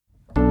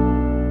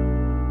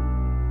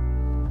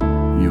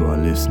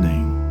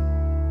listening.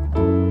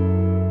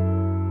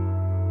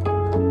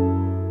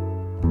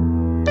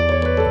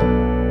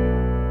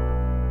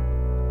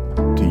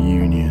 To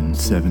Union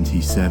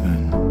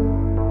 77.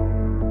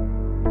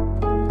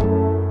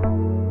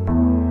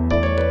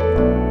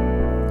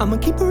 I'm a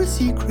keeper of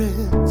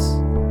secrets,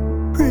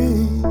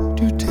 pray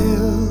to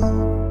tell.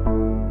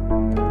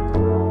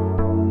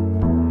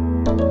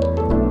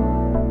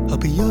 I'll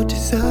be your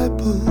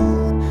disciple,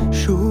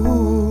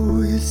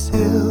 show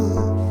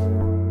yourself.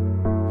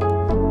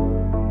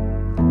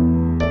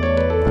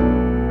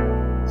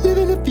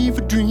 Living a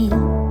fever dream,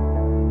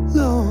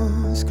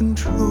 lost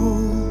control.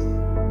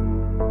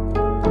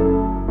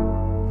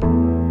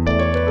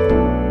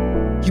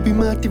 You be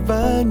my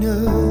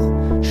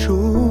diviner,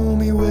 show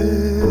me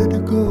where to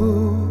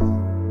go.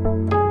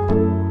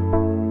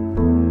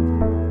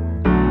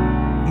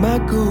 My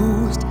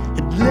ghost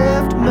had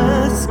left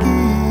my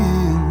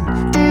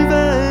skin,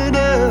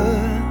 diviner,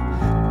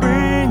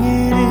 bring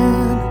it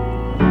in.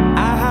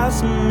 Our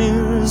house of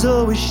mirrors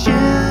always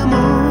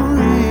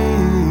shimmering,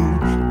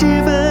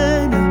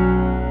 diviner,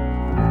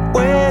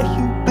 where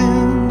you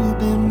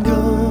been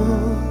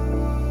gone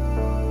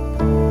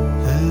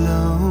a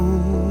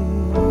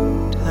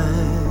long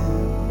time.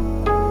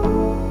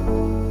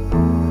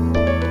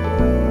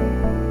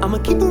 I'm a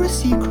keeper of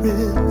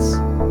secrets,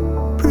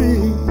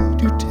 pray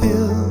to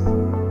tell.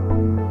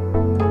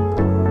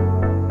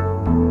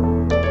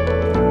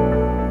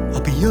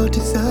 I'll be your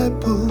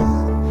disciple,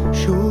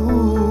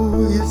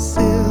 show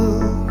yourself.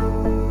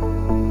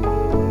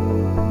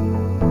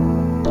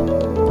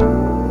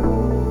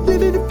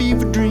 Living a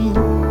fever dream,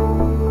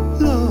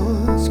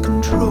 lost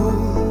control.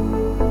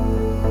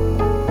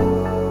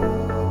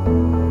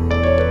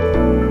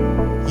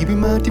 You be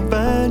my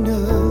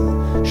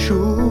diviner,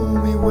 show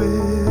me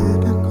where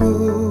to go.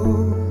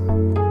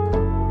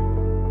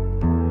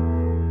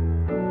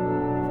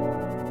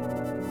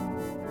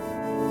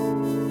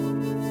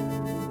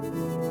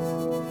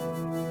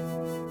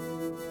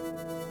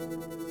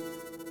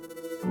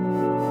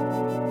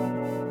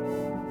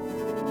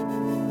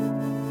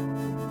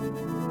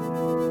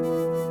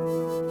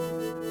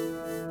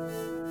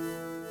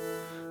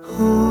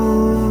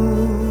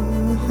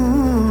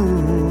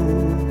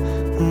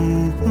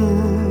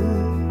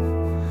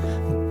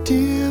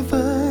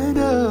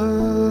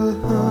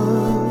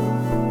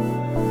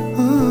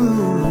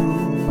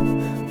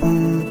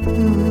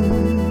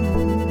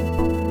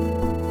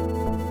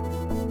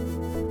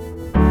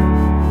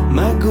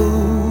 My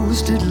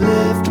ghost had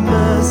left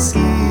my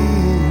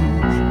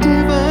skin,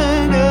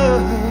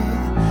 diviner,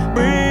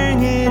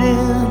 bring it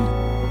in.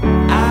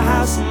 Our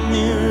house of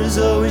mirrors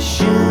always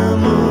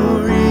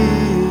shimmering,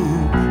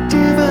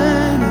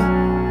 diviner,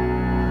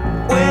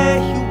 where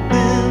you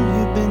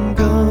been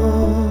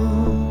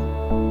gone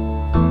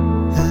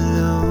a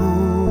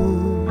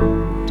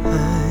long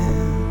time.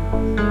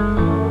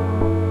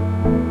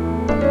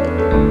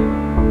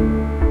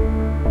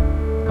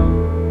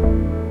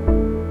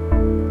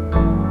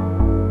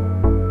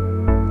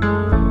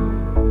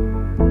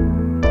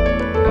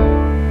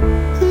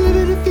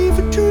 Living a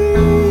fever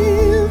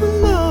dream,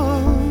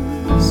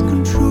 lost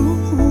control.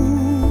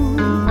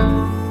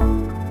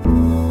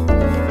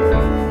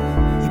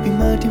 You be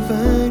my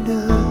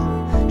diviner,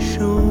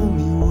 show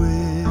me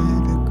where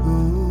to go.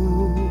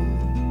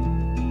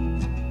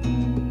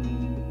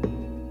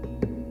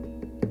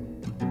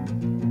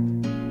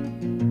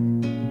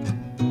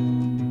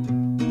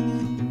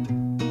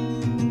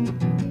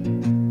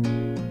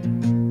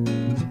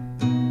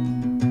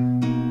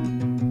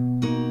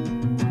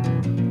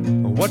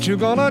 What you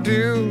gonna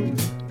do?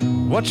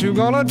 What you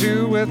gonna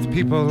do with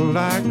people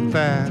like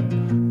that?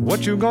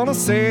 What you gonna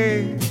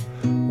say?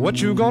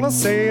 What you gonna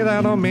say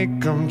that'll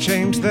make them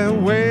change their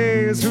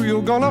ways? Who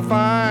you gonna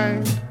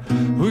find?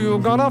 Who you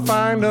gonna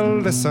find to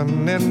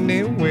listen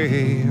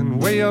anyway?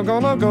 And where you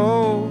gonna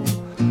go?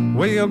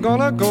 Where you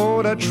gonna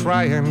go to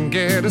try and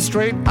get it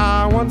straight?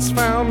 I once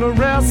found a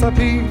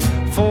recipe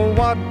for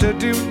what to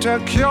do to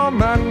cure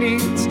my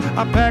needs.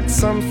 I packed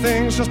some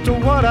things just to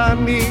what I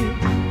need.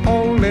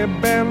 Only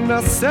bare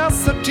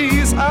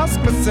necessities. Ask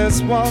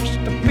Mrs. Walsh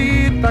to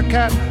feed the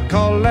cat.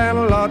 Call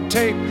landlord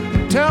Tate,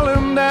 tell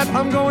him that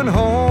I'm going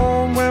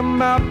home where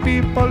my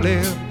people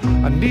live.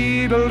 I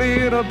need a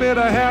little bit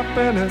of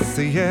happiness,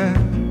 yeah.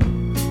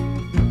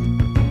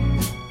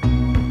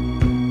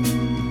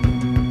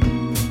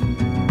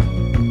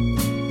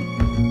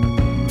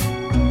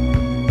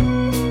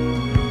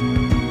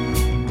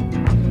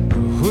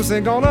 Who's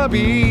it gonna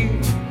be?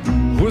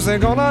 Who's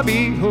it gonna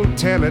be who'll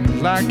tell it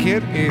like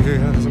it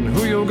is? And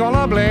who you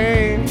gonna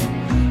blame?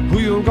 Who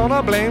you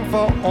gonna blame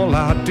for all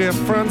our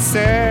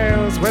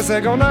differences? Where's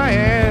it gonna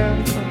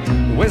end?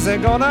 Where's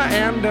it gonna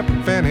end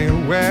if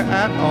anywhere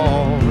at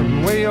all?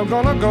 And where you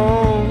gonna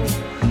go?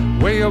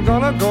 Where you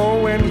gonna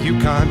go when you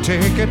can't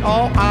take it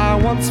all? I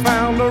once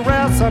found a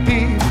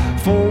recipe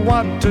for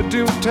what to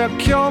do to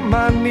cure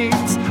my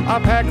needs. I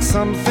packed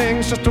some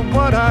things just to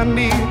what I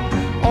need.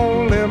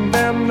 Only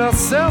bare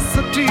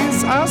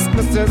necessities. Ask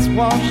Mrs.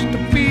 Walsh to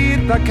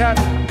feed the cat.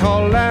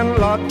 Call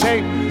landlord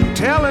Tate,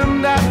 tell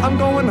him that I'm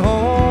going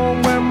home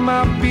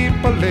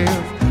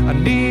live. I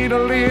need a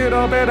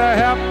little bit of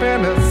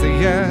happiness,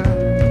 yeah.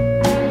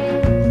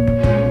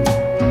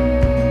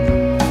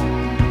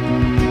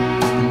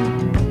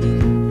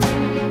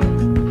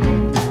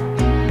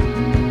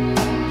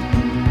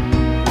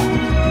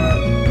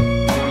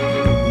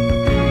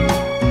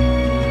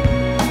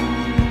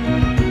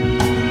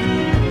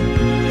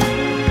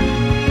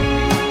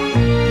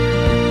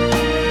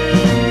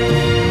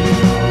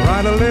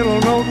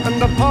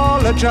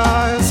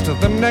 Apologize to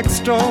the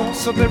next door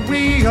so they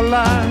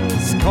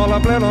realize. Call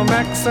up little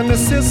Max and his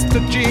sister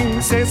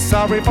Jean. Say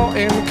sorry for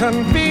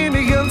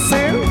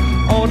inconveniencing.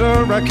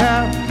 Order a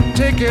cab,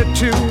 take it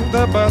to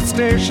the bus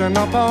station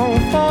up on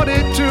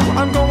 42.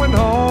 I'm going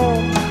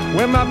home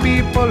where my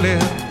people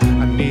live.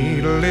 I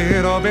need a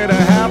little bit of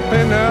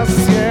happiness,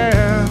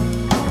 yeah.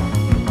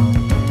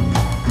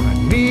 I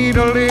need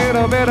a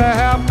little bit of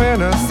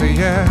happiness,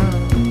 yeah.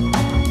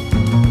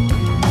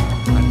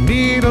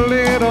 Need a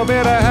little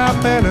bit of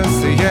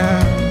happiness,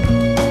 yeah.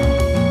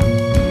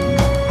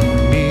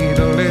 Need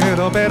a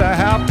little bit of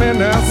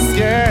happiness,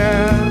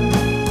 yeah.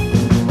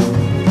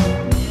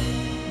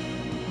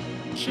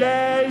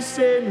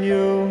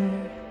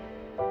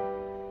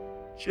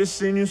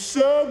 Chasing you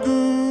so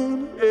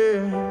good,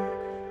 yeah.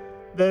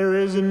 There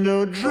isn't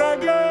no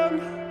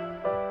dragon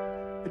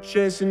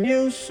chasing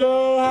you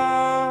so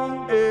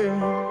high,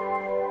 yeah.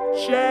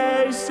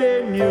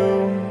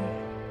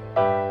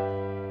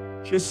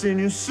 Chasing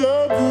you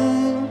so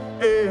good,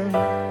 yeah.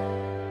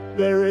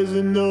 There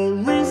isn't no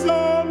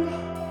reason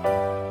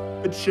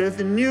but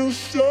chasing you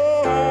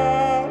so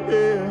high,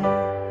 yeah.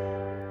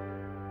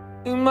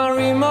 In my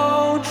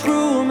remote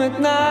room at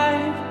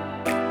night,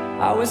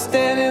 I was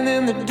standing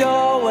in the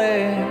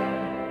doorway.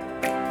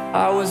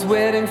 I was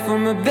waiting for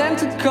my band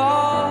to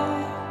call,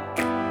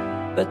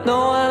 but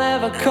no one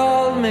ever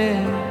called me.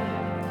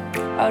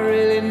 I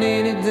really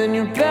needed a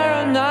new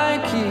pair of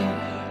Nike.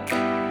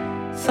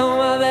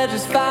 Somehow they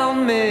just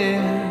found me,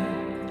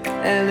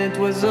 and it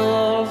was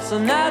also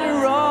not a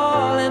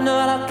role and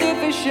not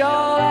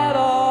artificial at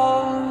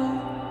all.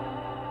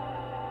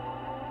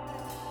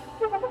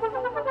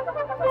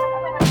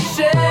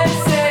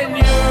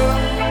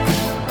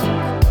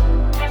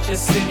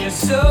 Chasing you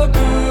so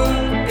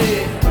good,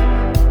 yeah.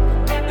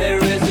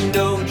 There isn't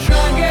no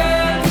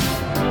dragon,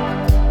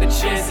 but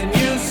chasing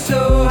you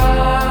so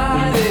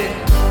hard, yeah.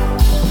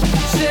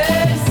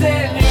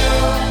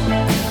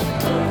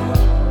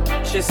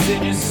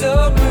 Chasing you so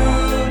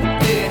good,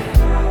 yeah.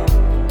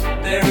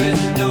 There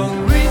is no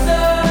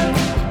reason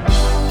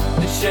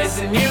for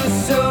chasing you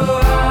so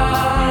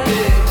hard,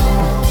 yeah.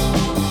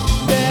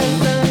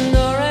 There's an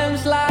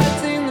orange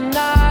light in the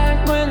night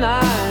when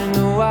I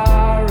know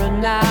I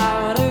run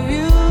out of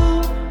you.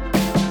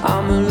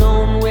 I'm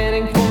alone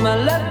waiting for my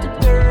love to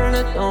turn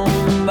it on,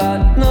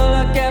 but no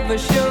luck ever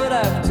showed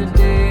up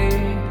today.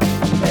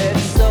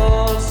 It's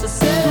all so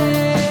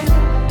silly.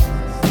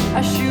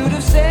 I should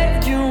have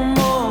saved you more.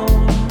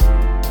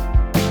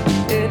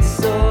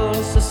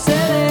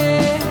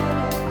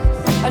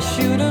 I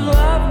should have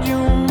loved you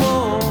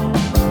more.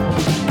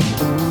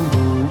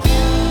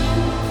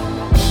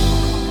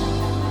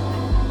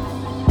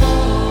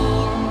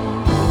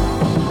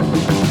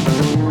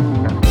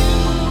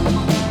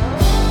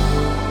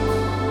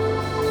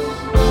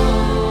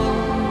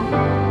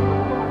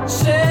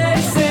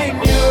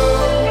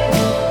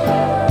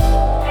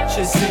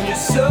 Chasing you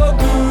so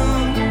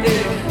good,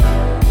 yeah.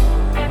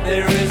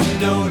 There is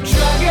no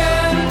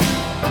dragon,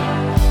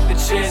 but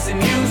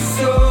chasing you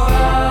so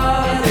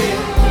hard, yeah.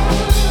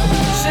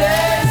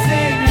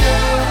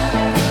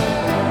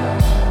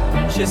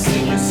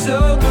 Chasing you so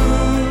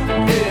good,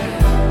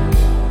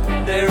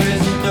 yeah. There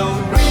is no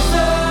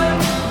reason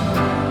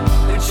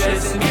for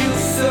chasing you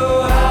so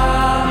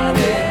hard,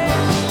 yeah.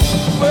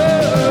 Whoa.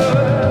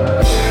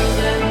 Girls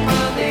and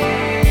money.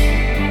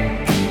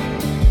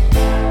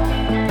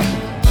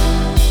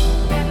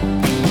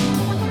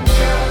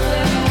 Girls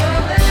and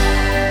money.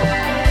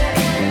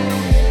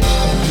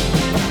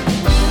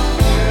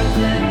 Girls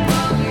and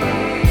money.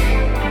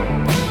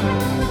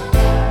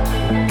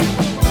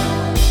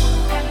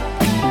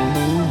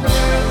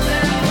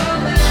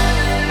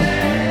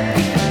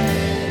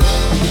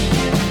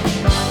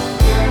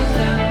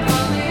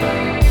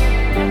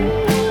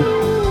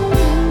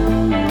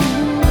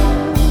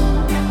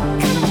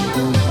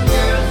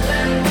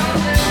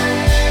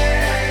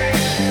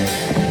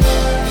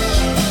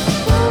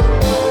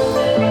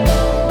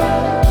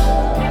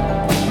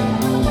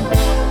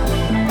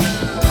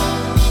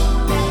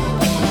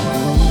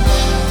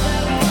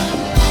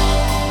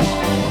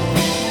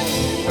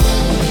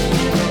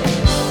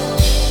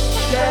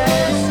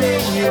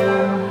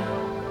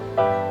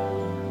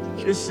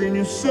 Chasing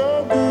you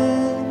so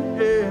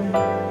good, yeah.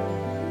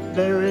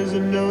 There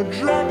isn't no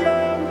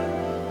dragon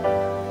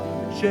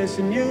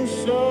chasing you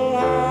so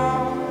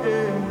hard,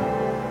 yeah.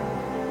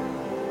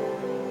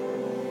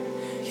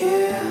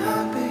 Yeah,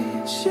 I'm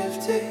being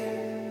shifty,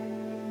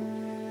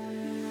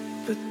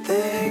 but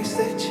things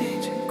they're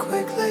changing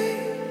quickly.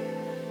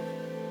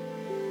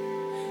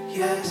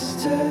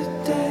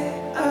 Yesterday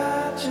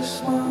I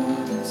just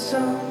wanted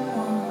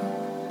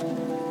someone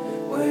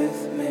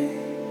with me.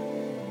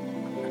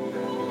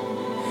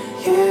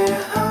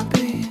 Yeah, I'm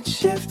being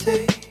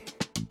shifty,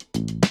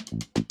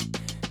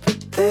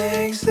 but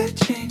things they're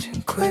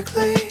changing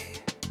quickly.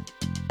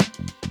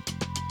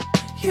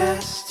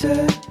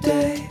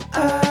 Yesterday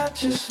I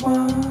just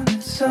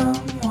wanted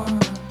someone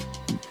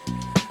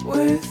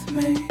with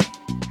me.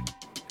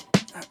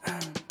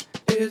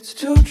 It's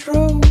too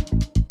true.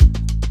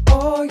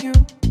 All you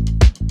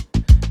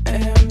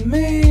and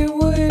me,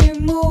 we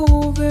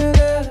moving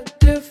at a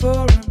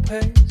different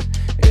pace.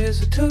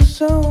 Is it too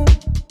soon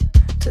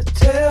to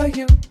tell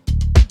you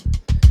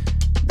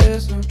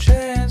there's no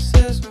chance,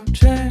 there's no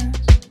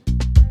chance?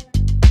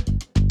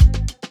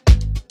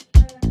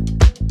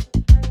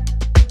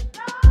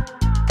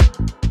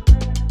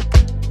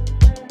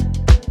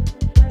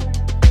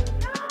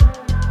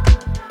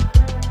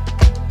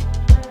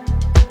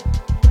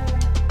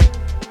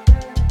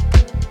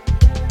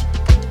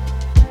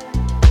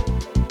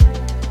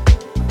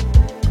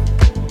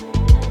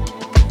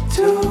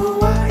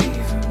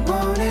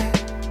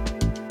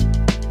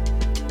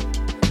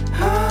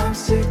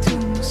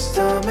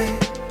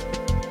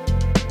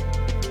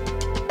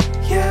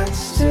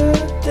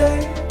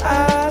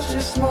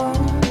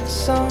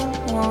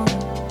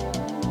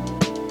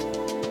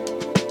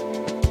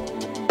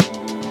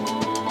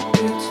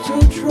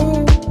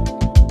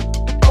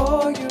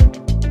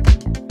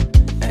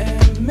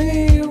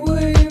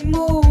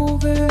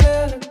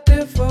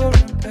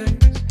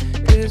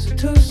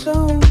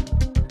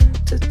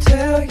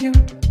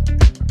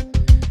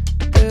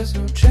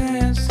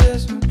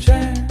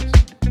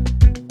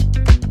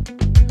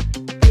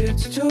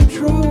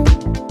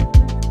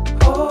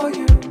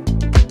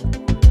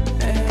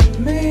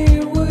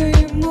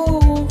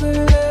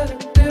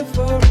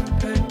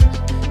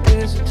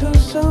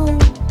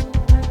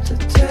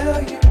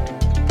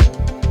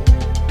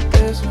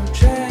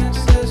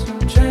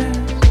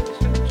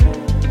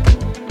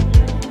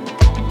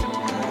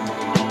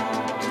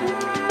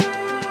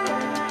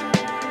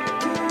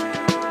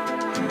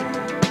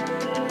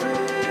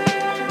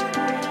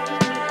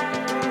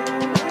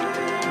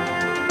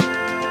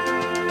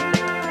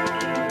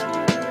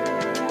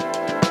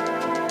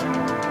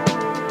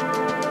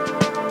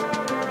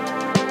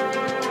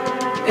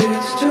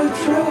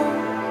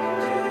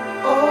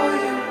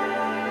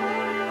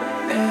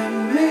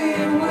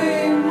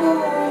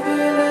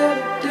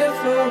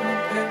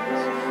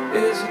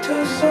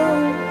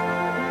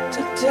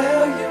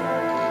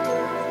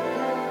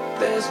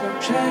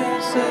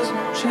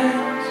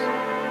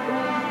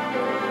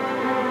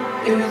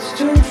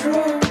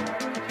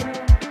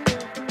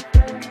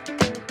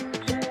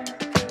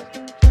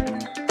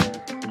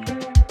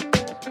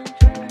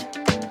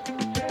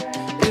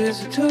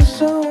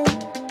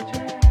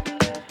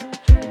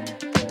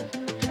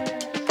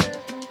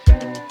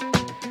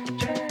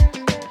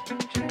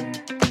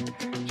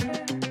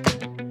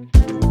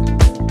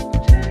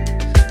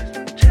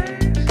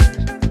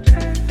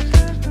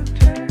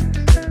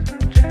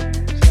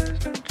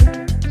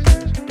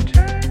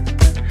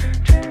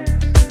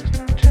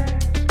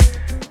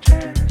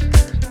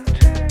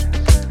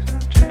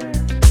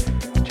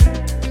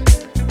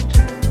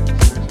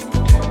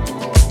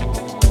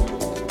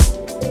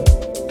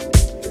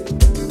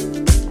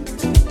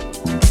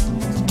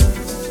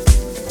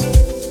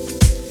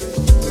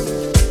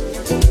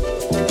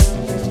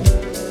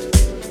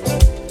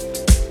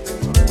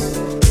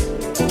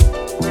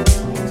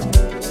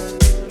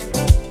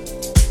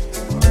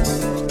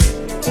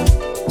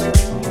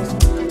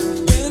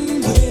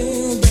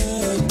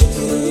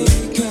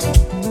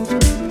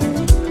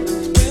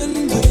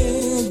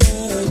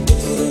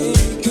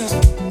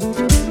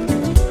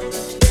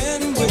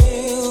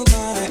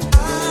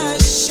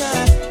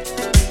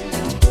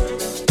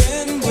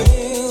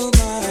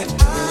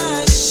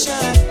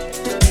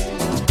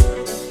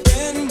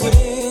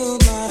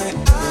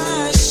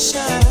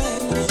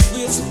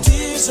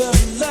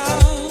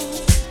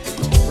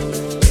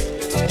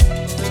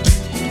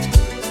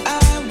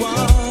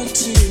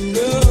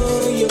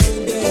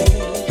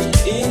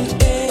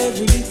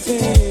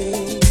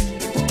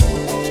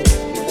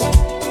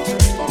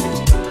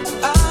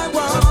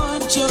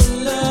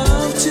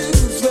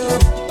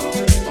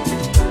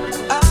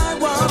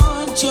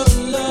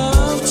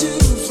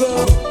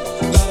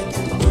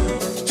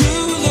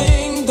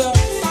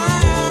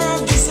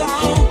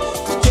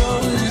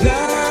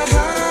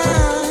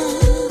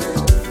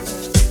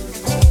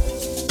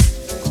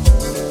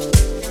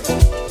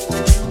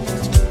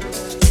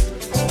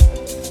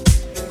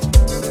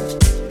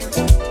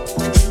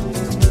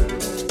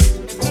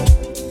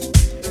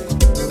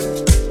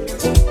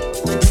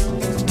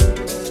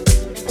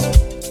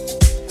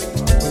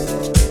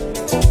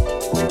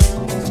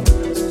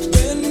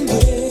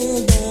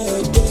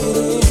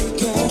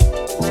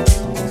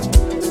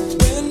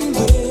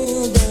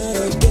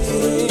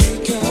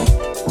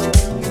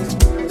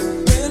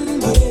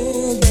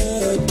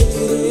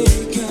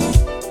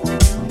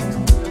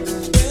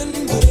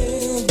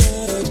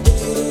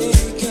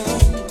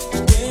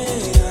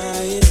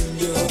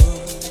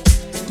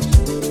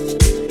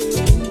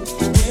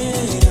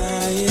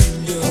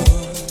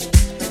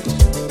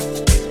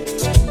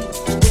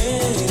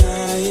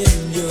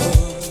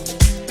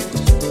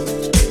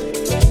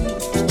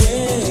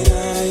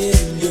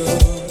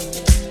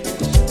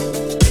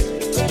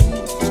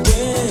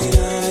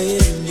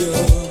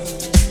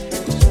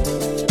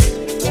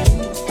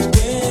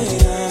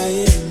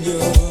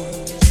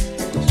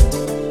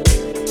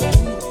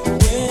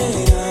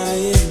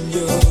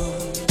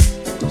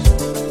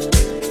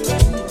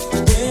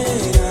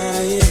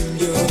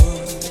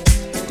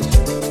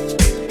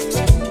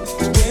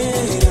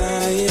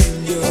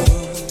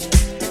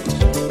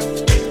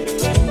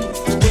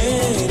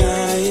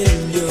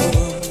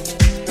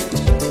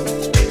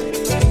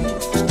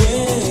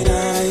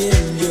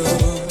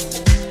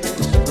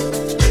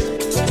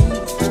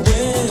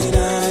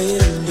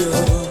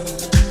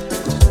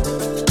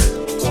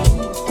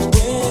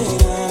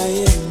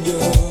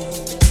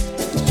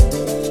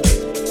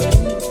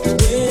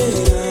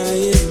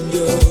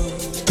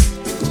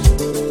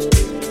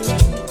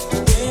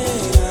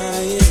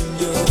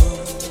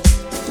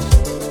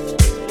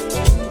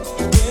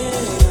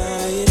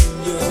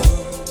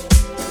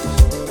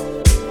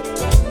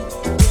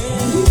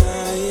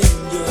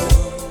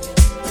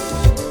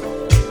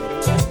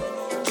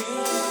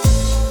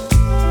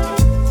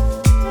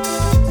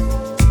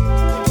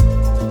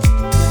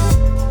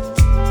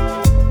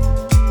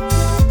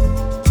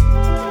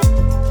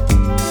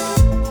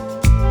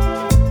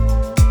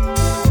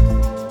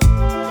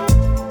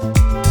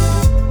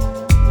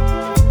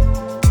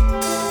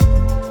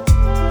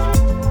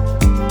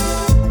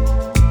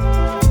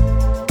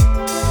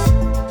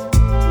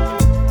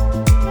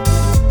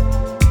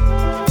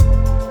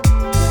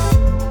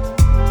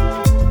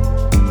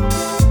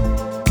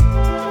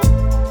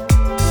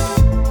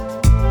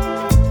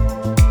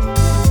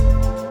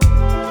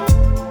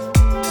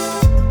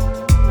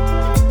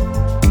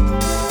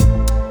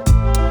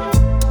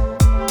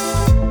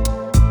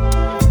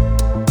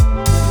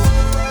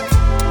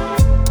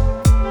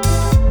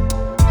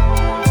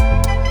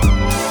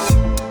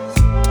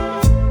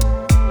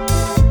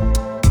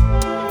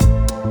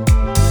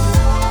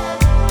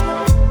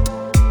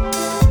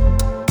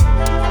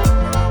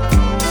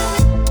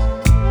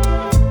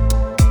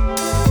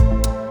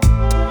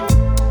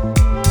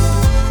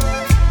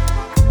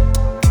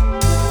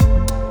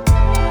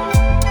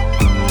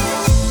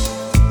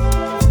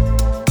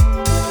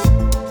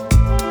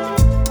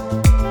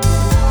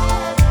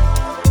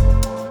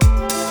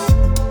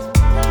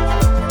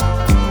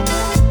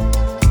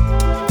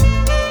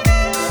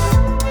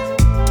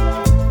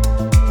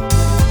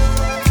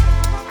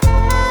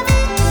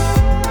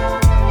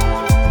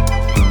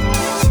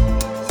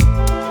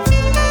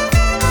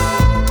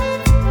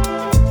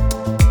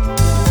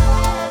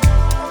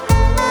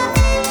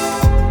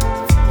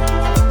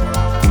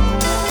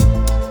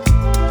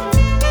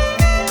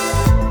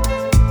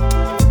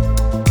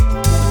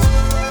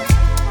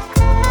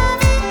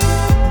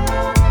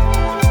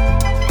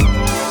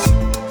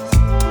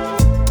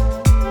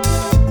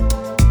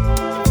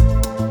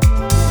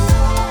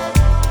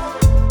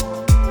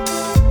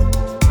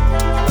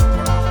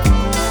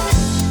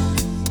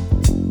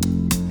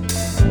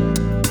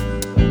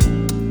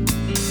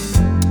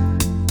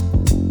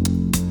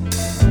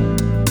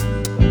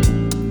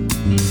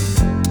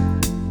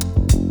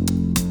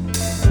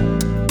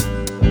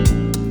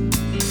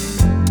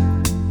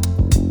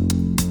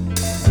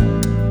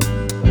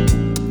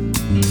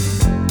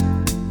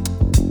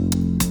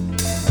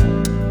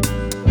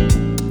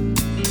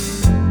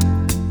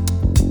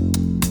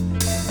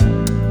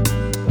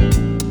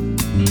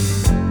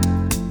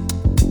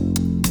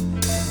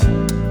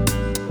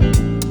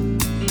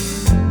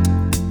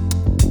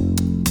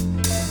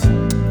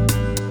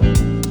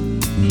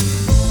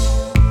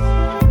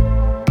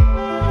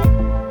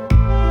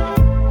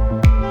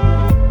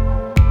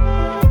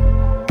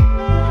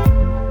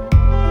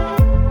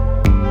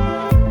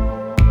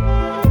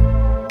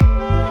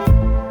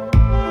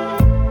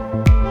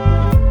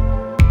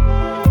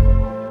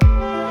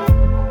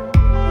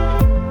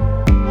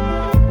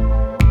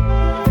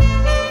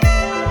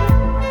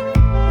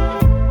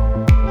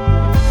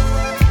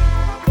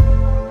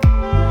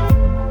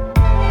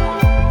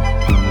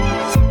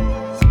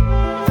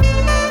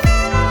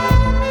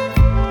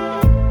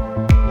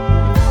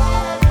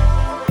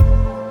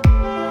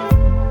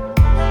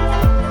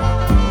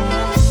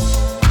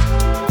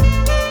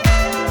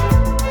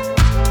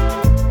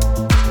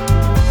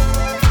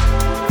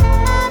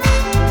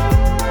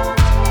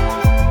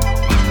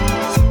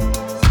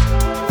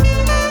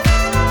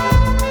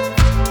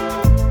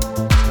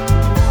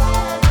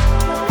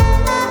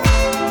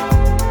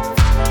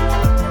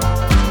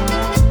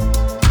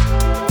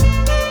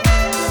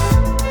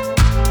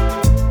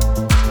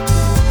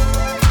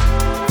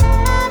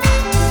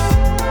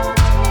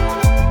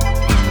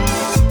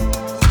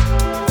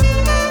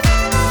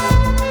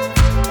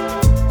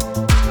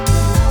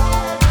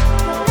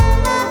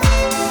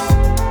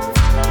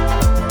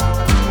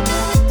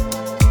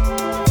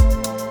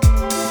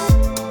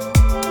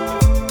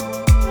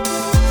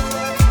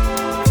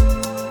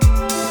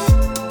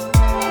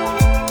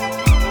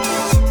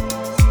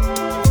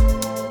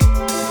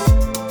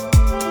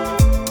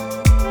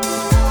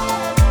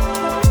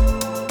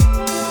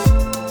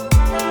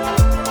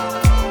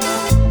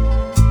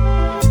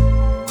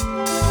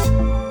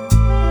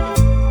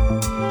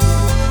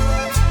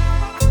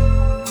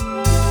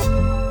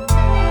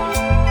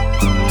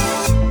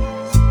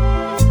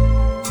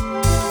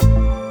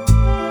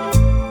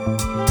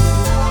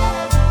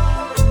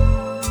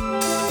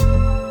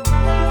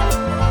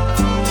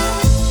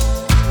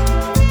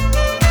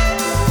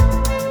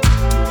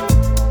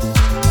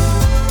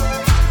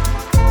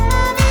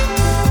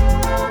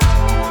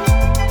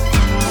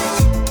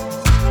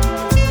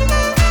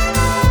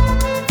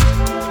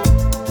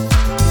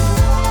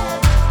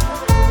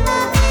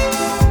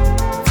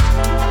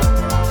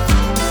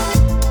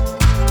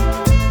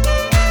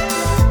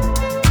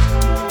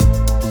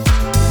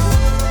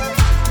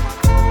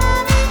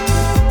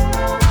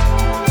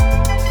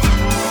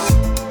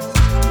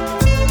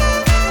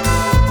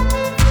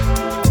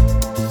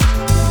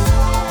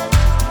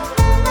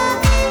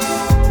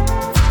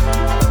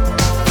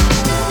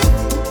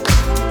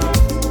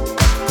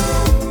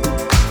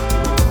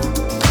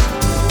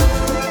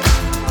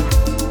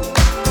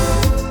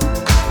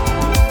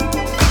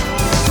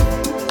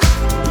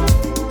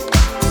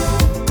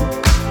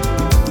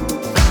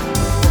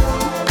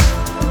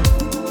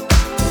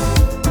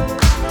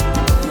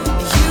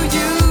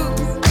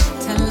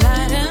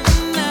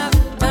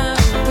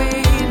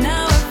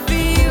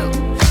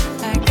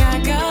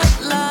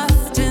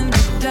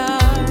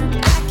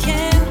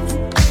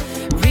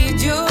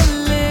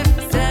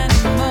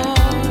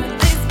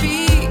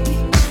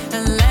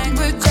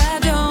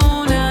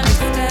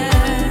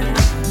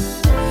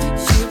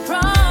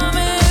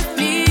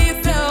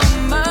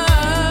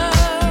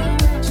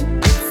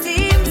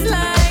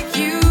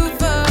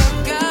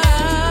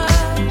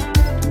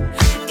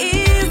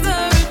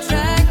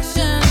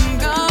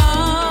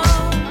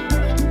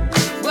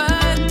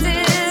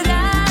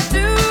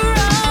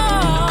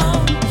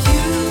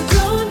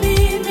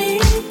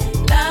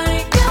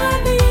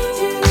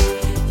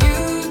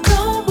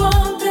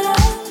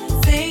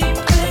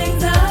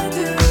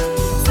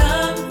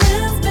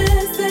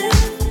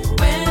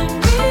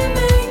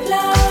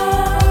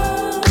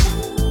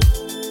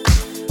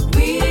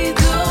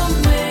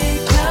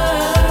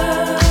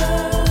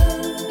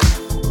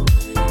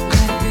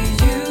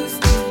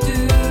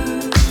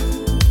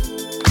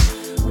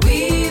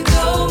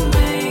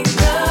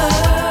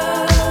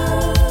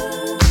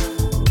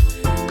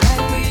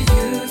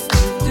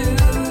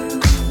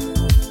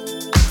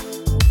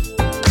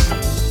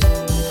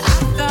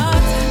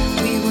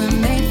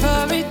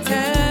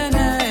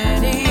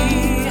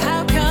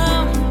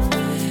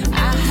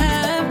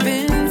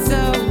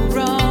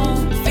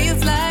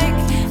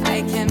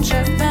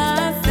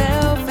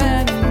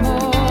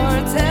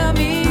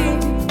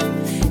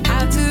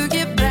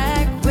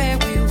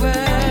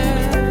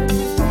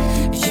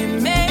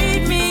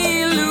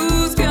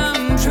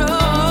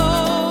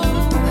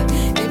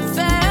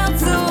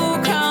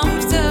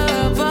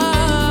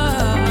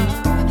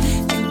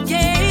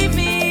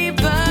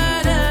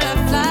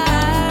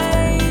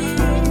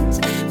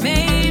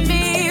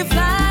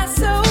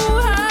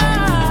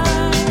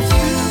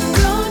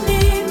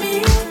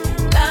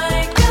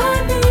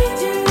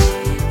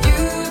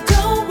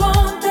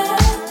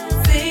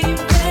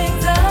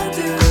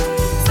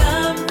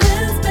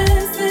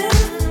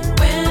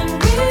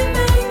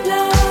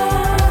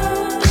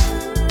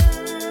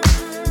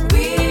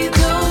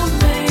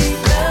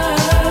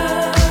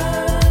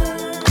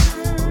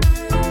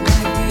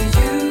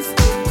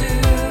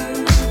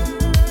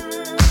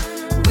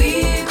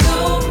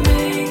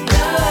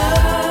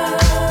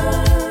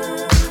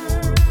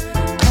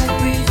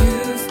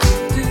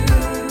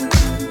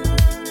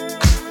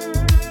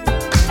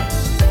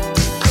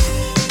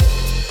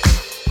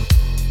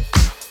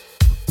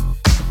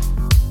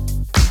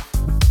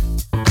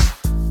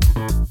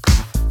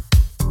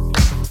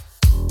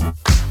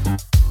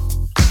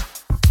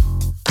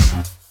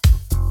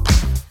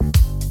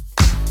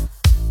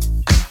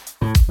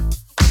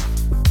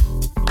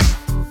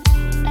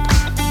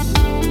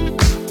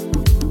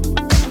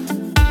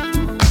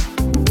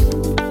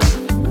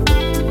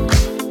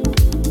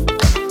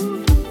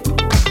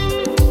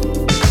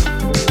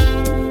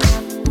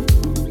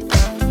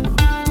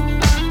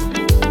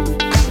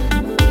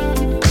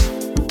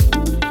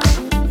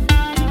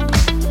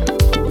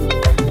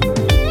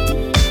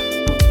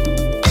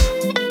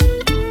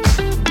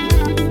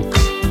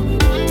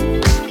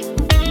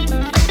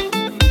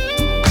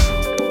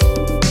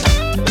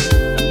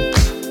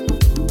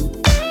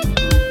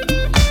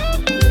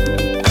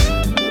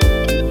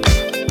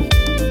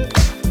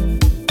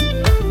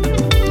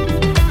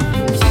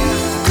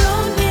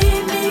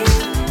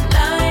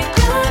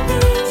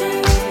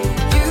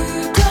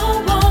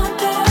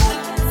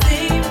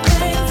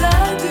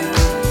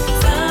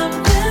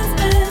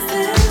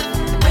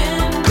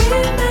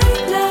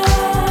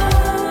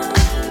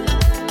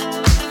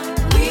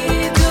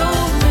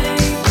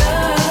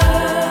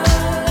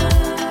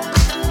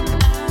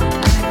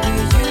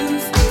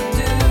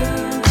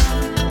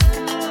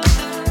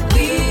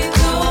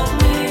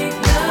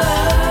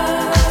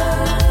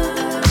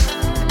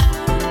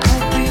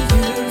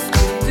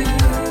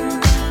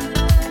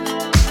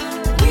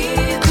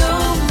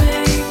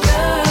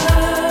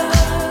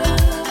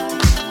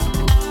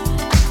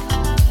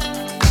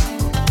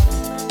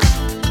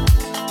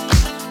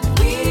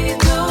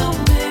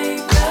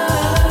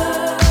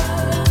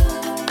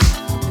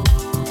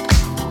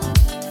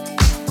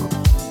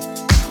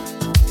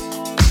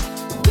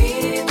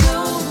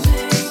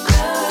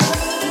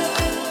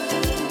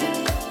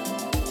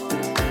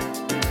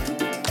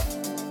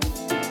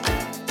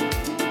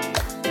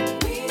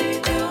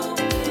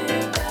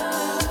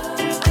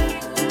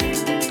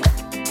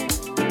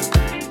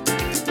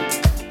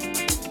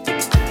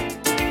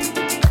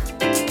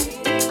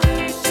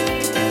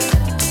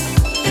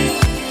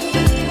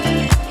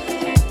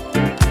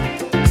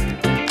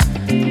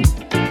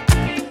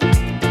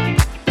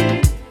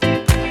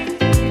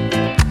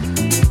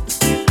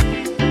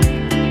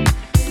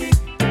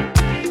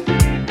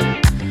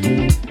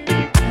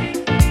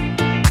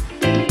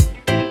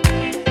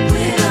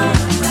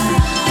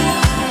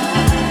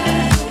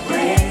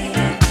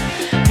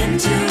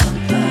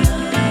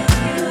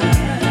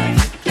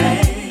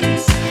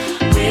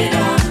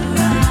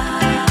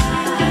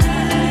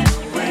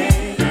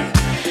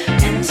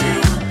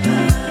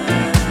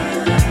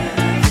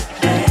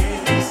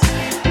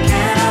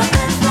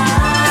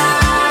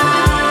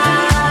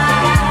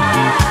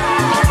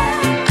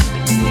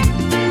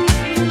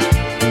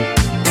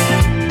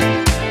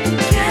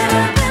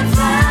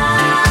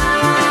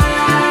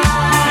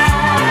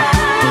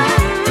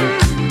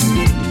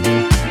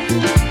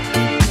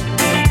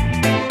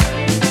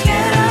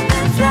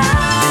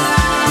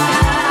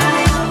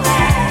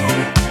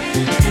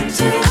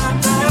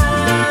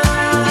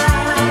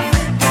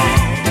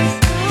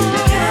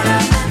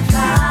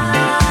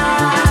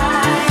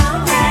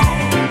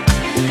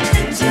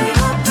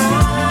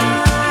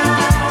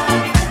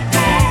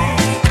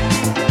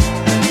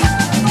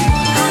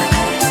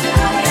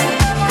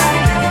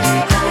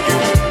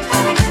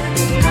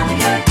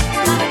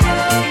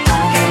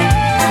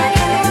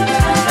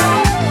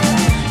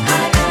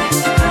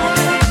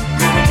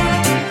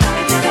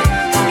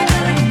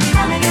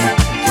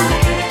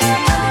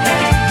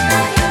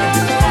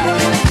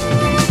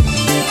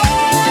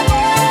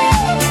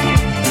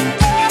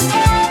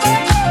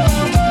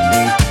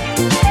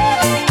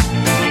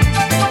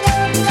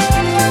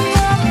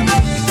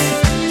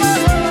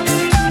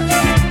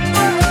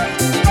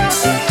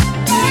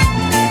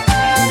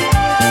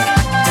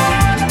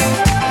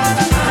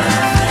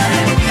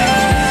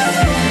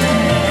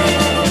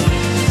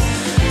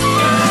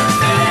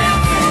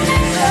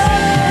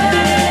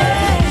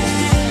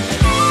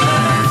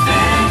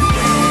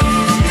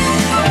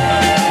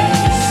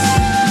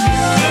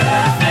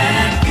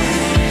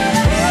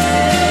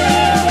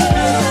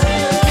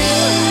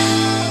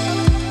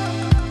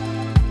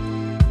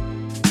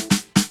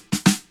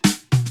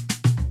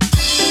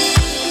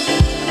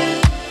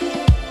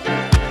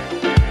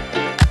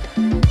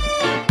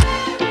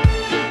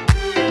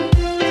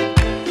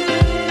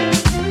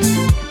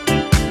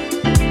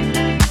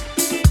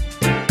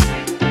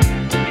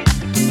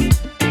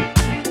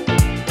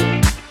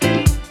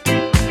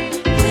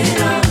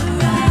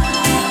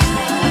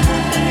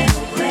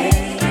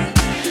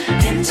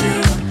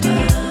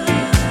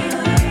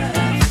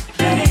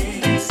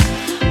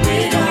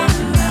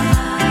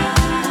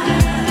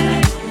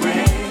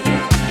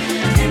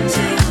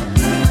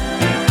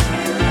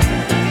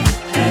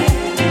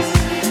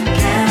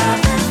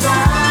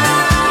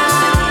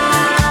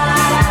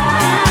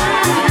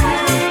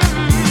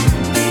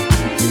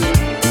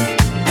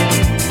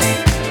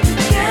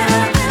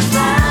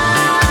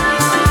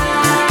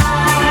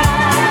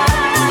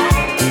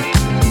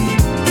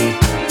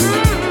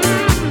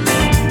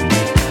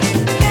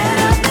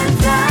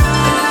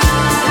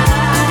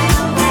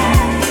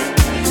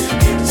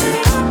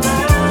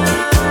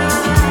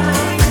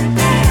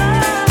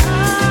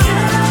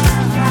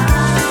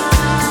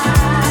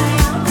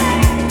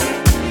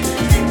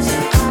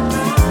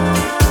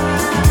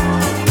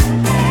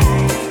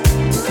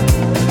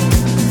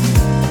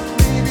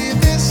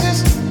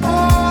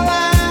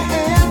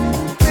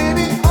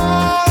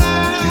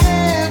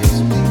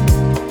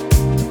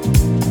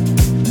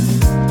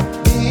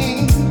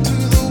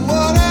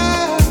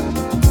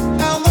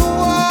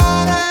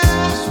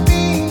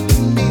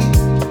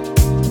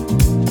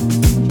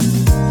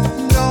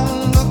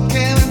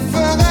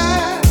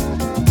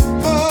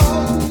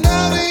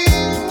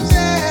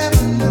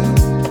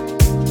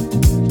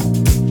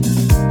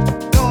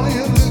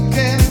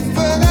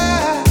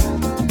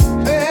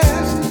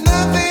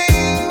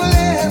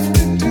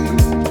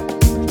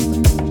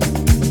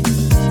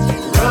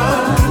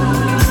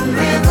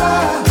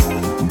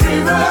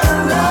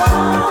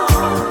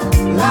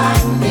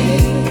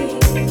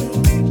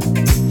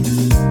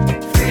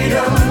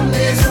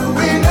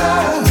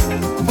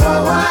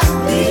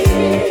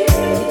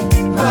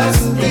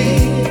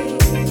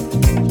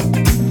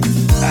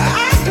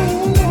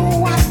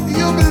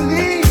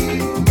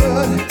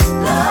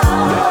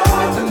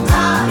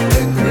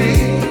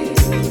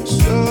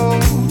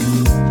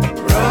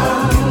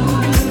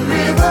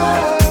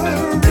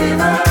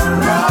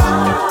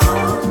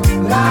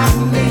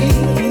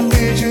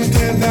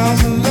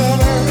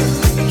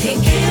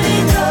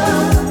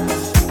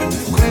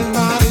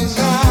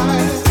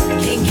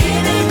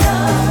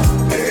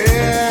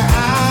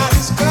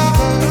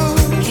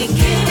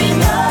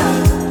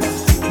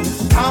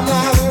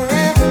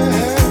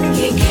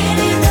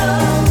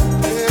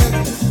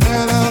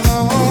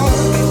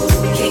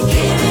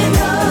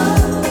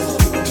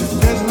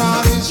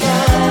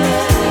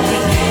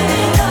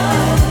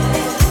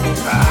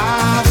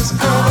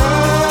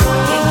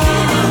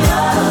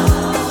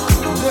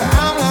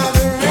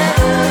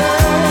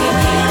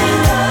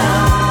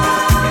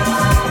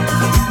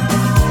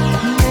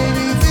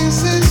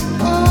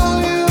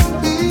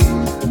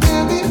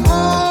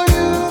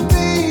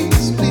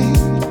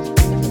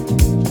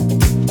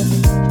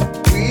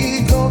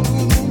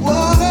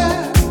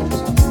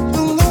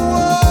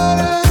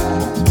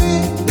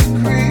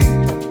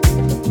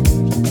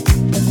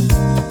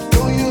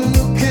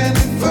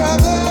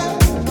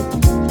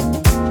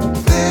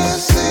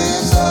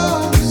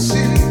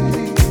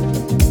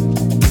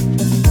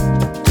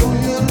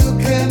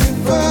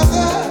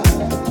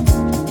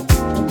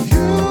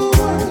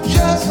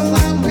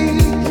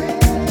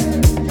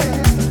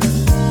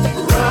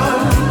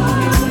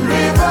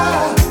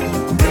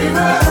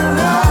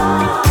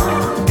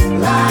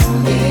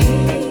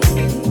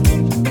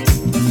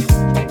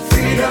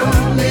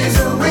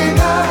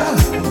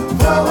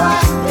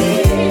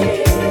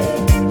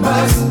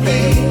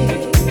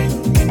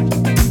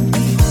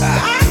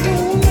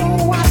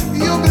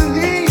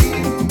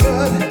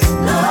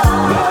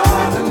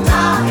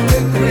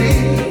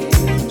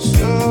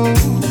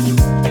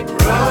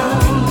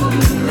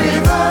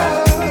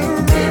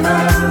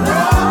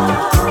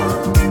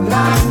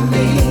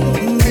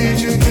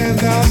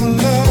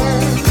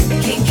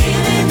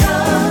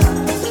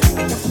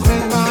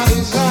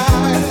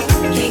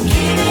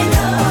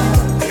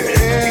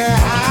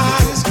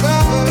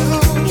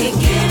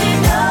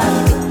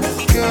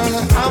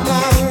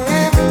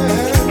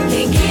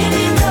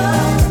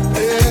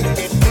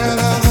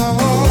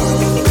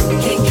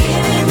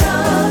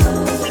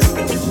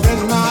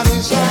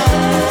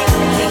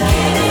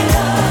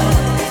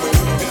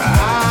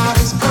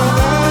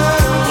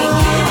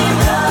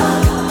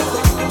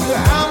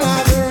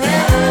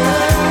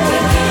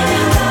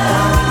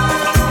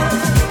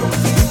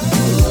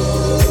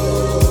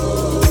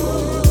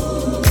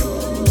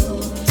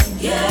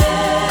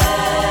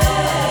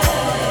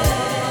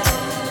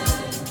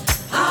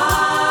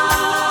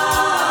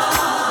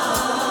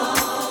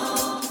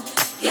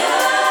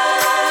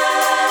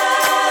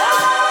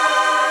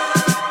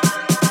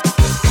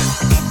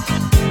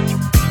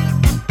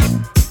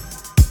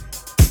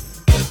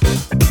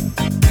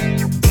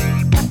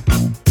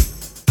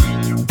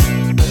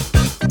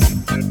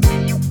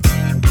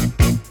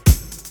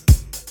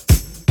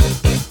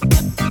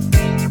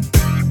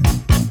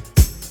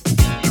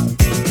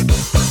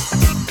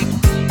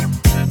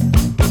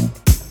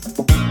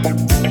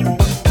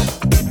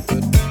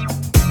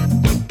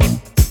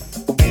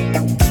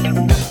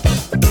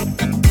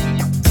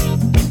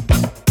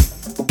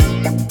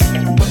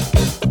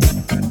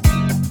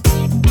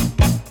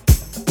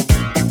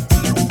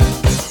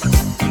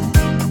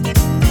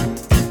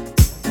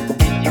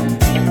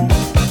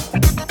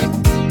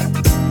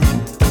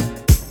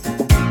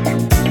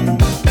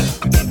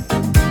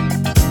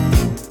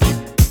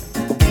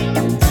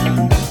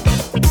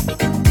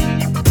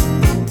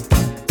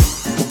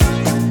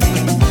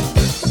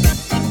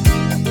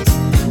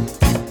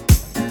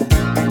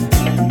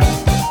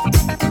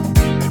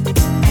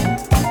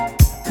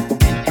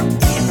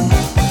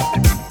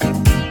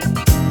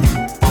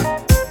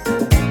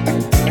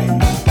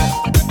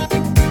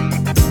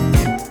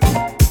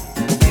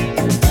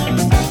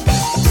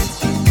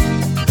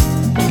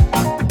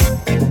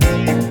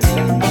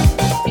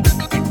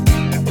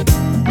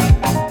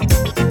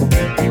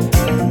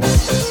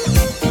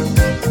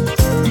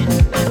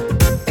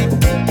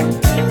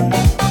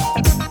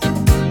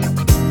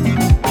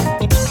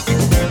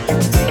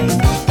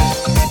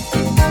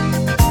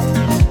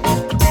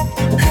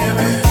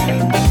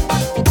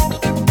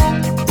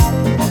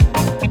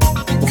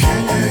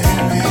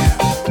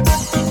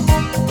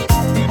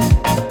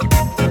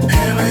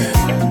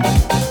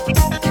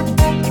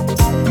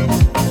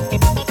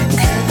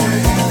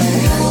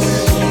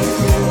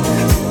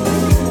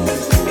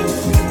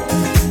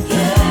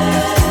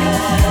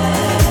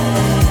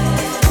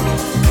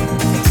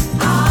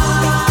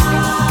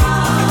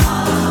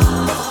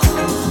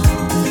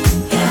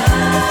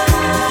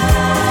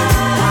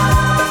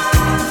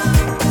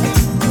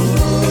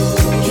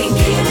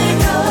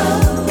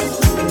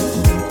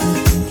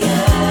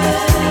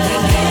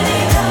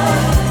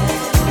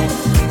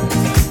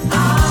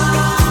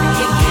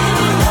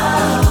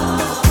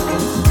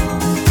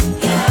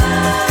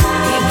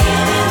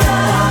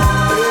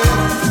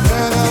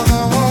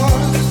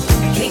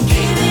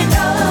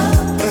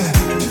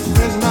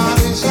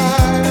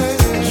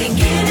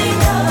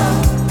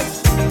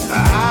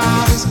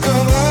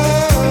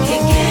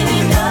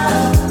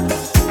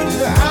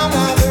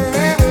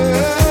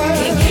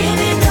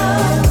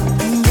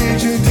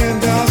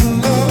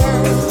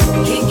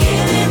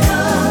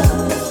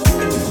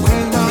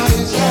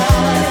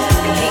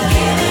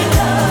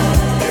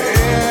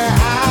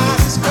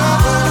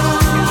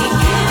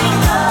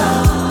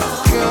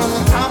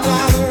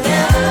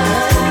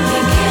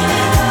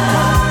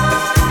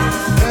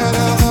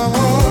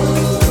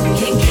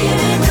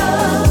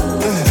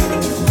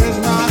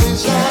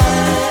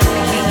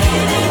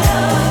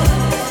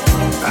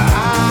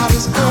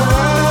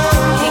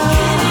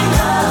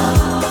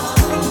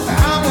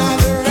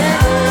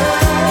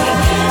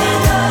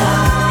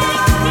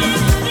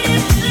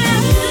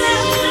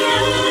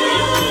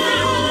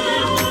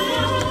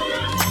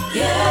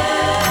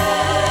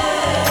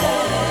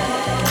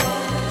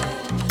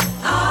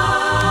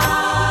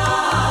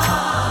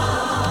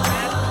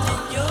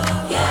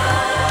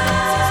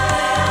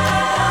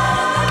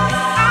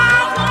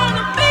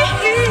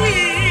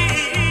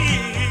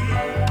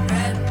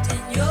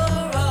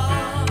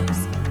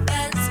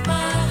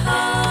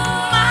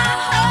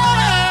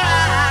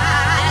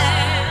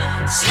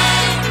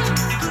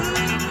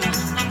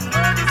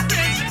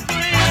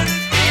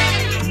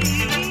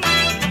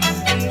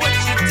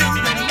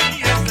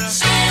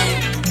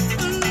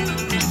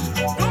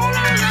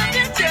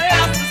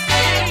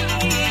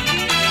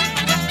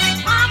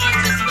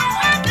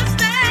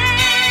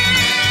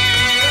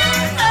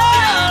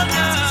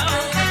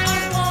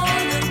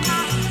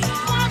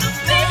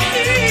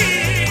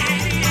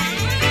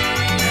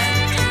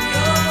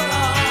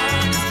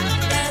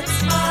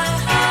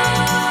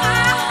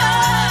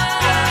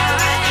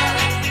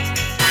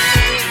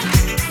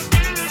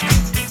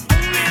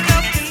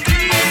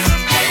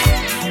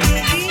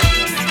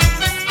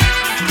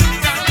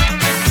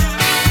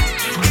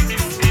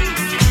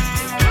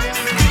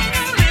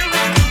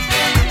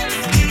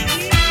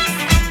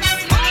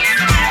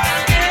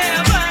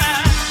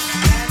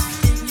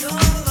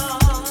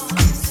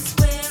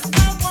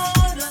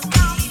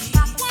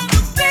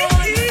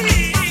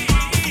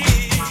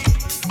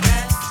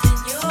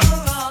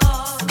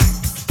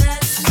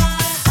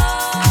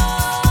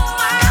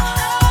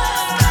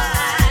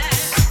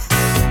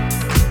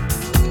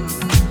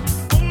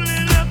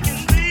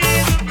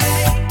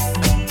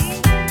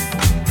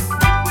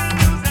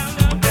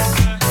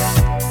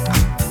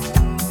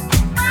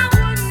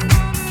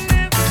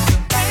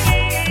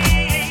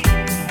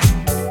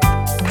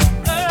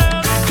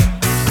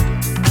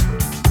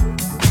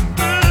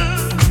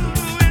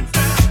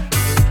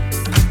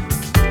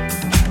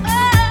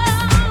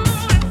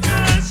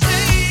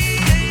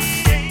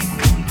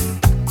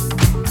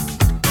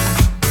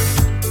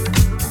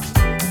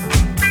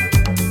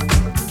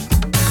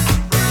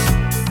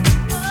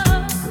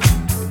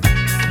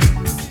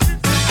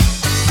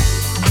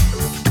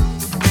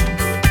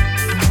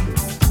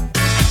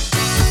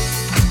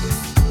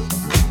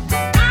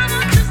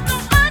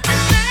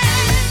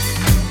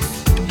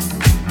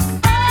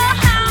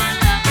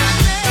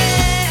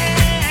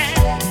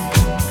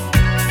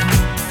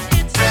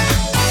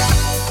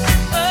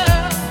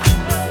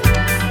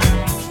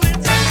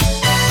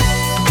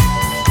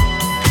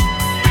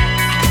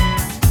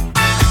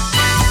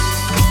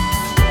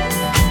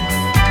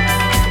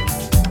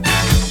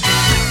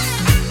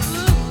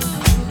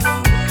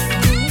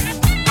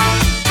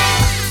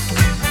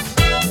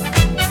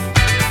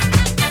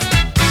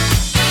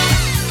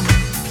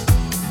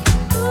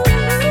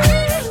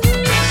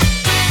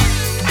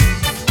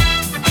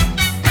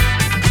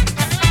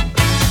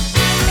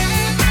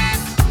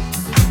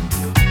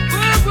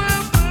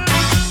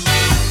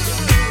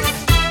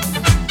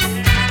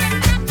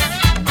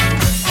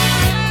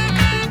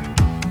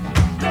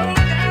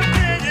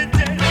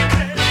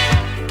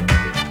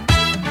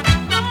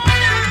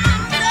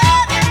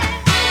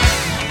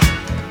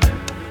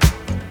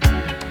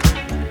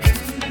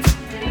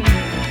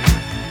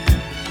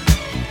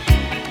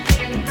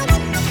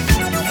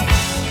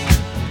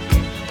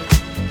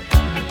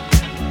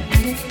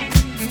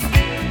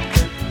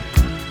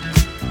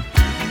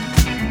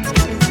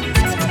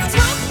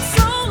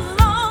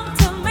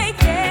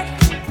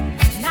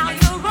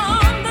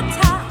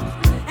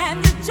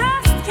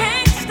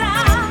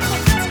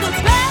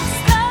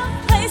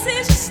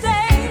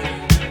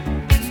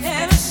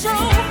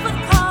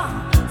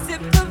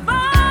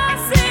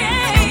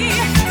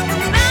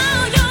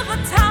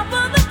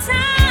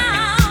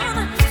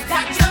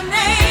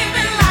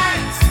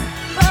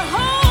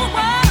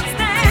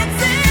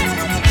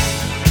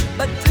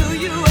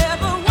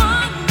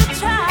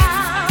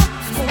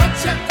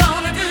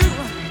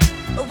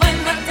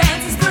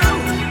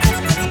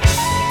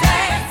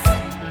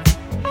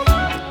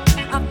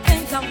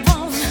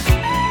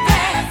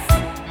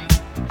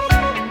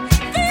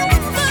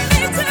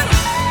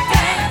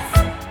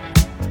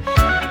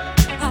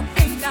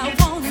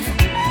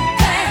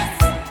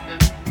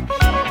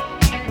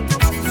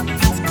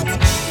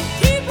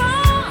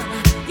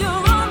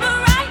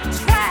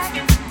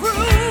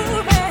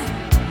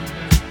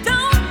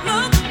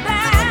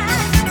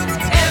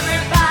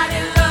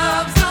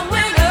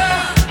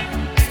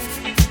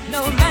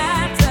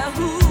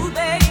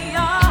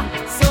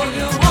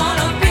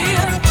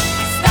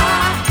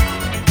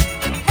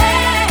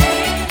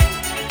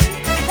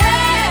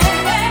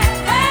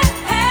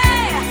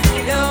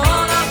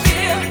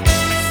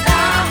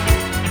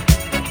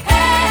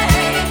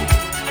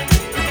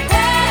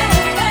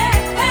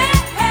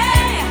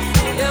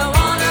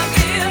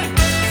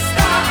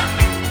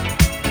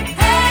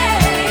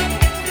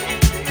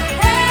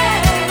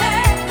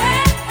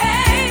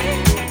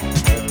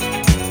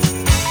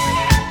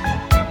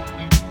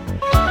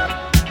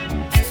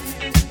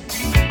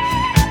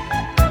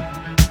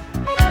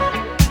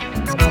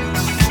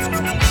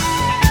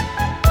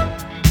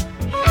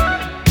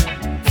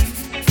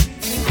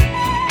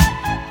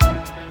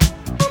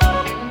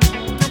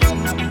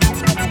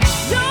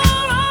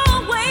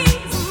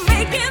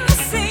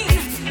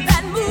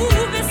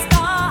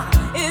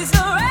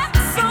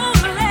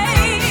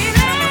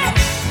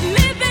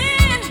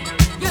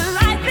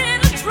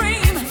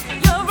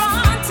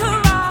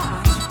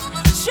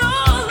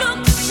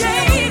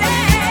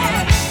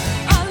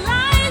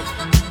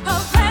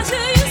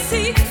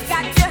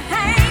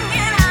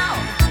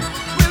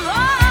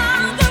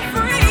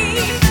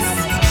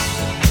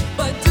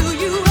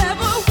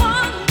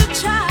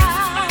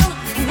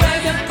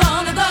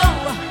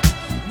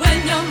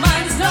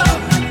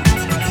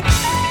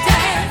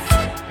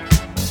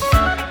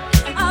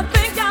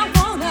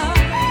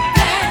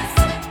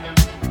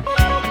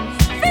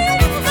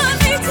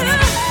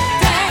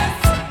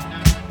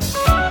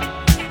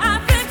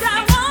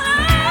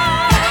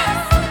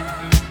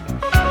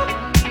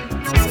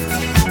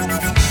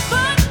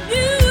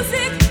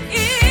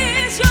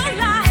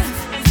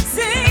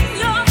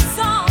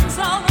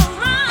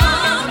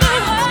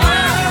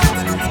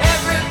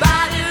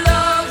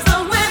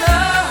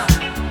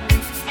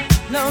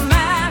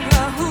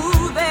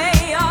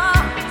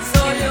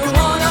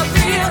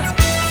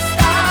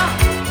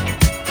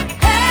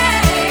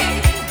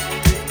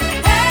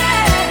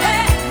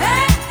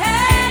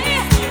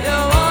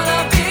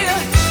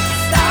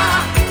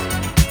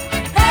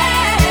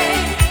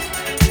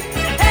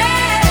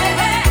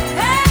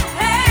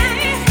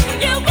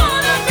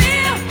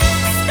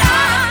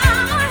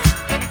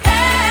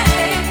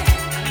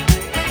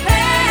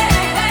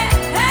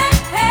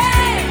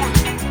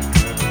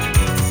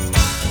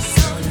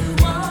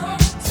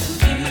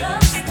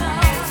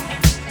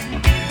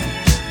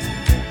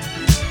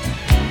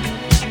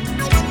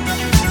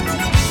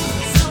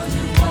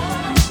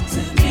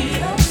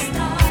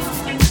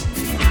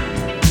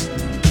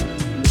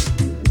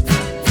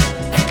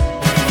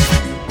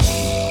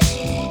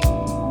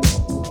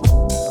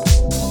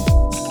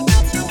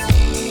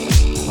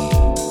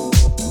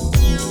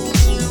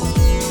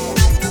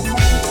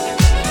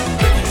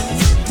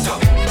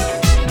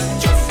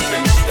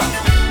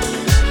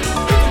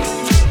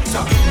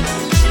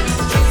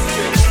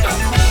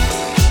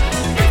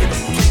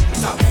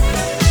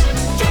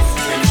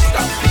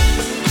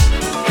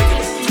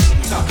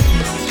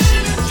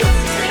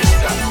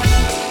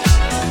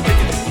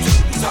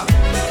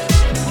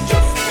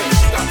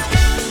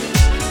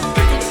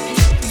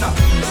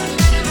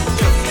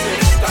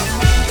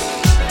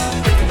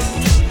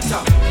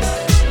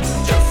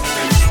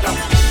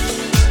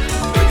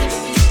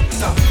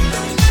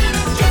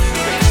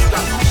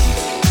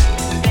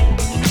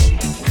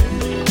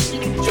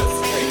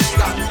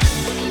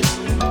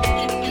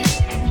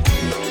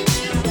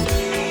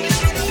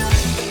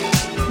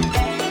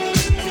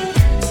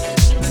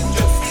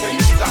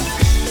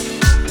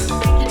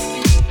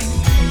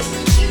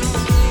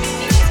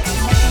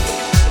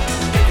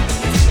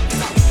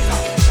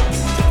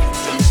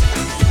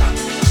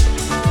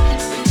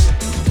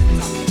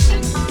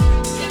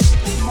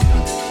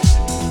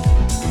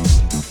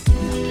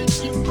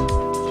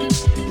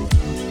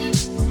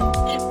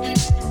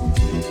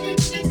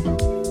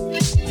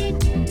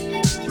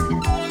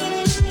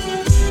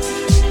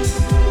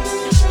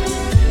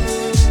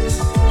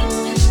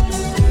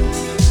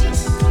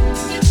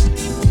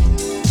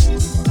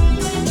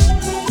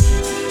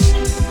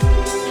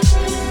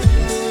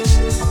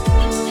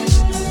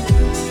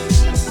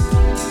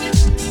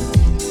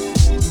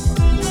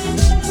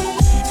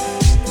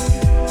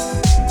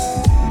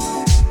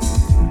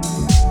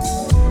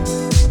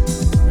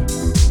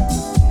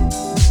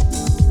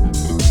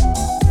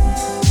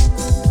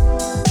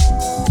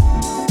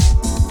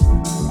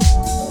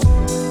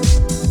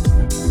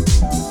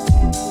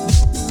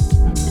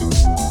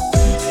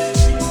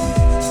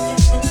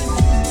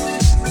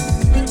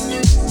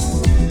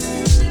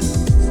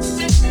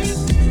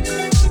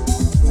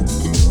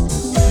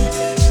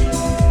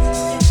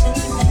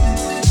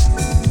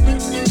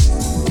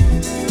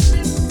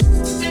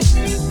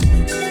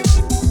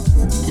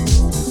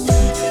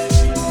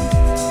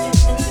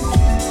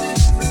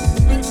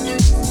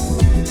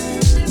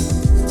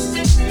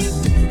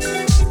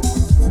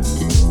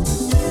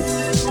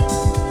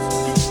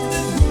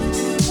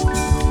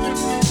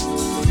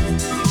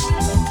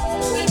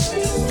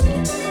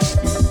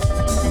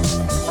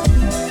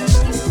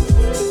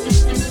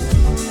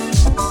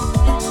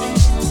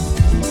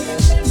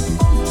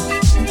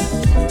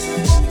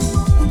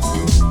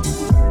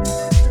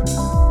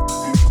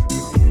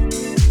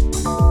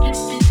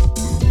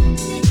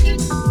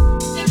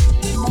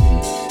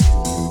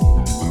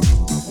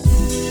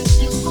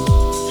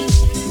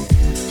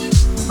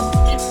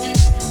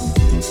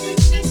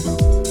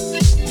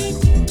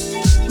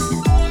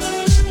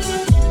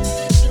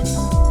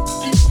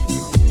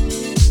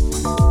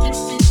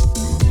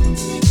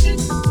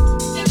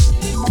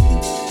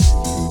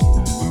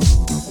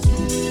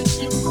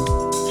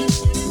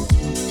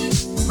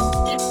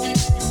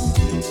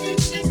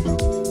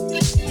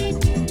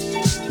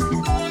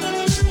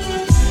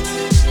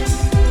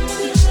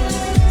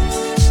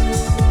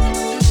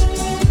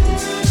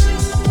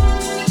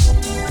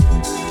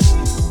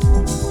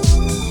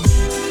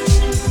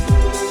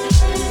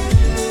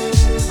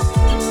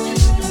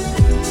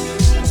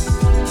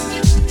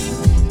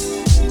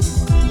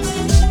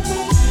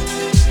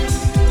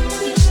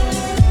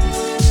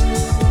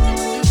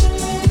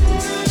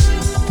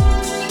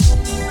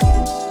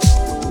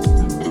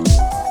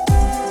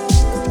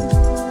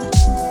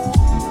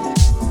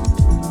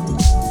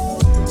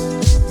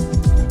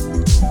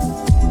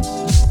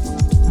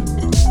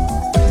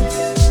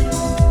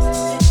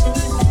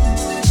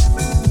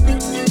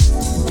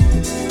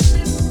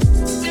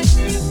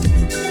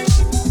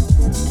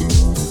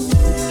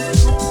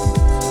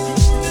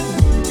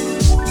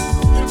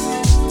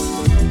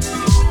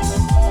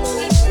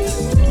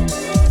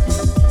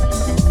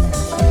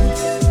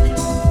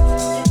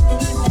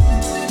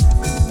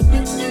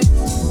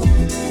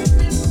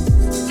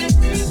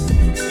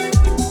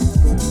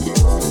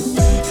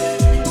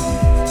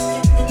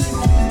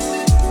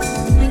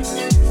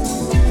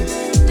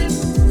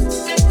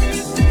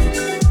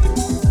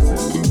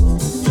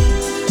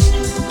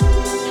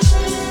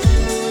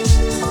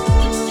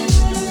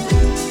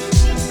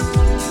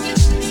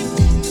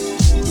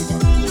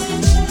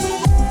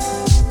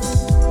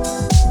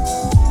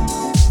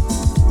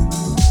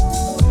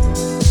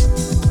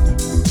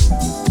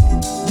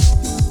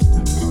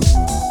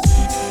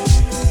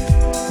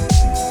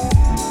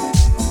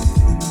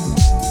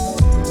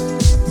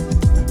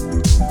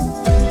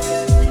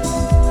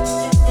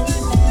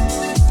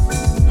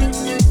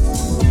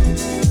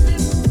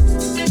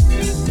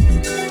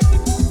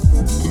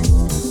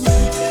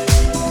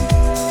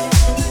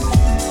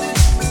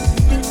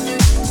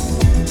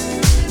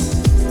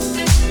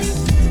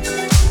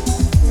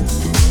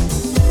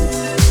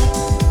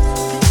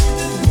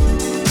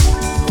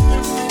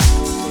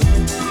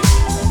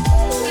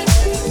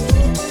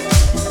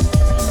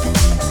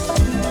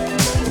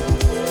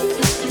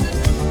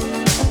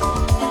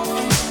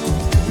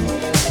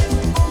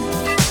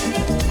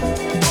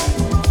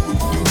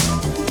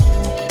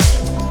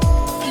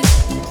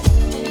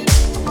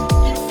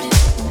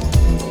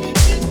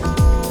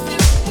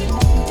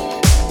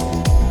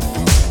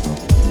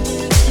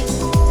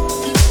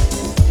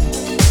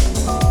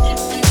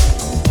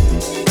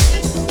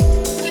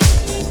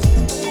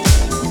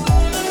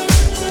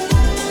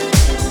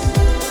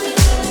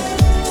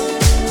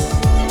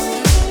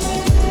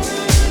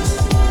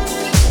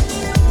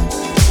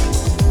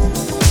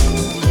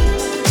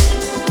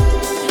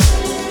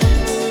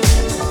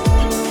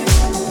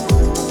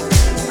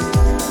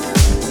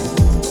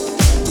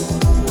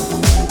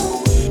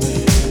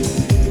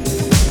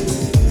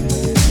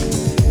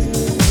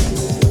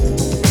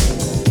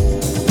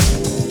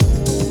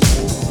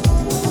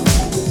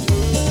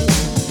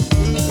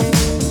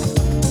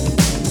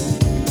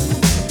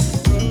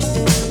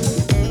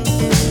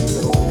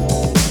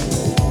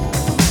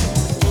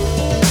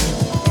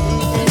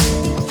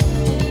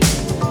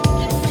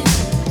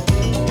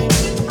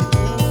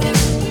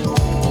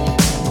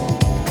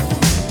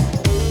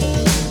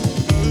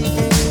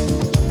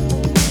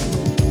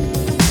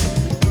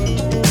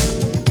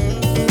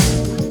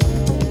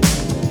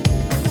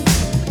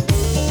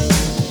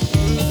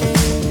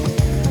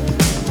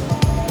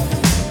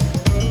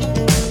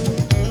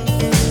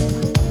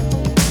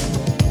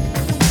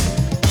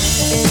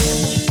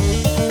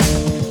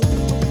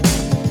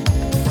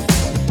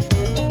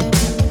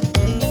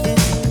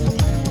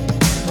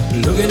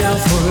 looking out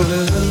for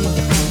love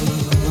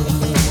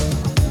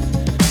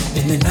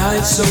in the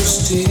night so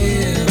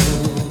still.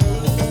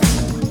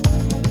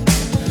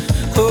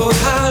 Oh,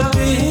 how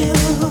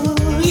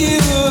build you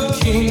a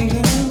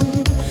kingdom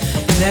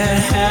in that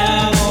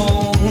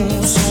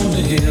house on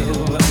the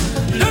hill.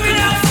 Looking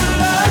out for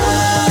love,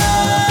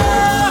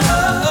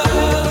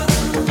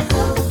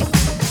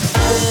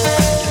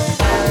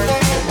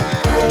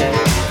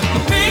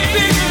 big,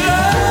 big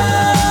love.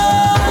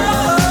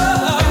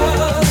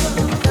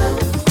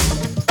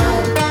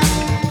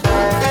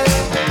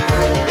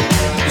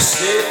 You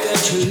said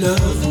that you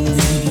love me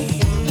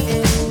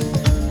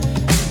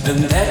and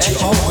that you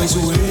always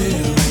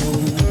will.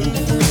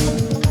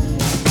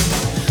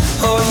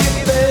 Oh, you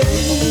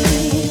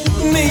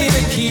begged me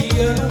to keep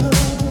you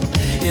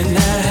in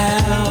that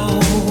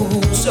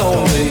house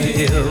on the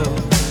hill,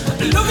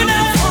 looking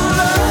out for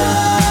love,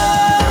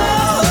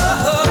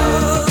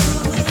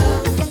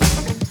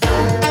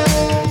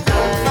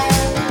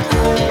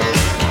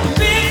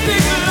 big,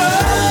 big love.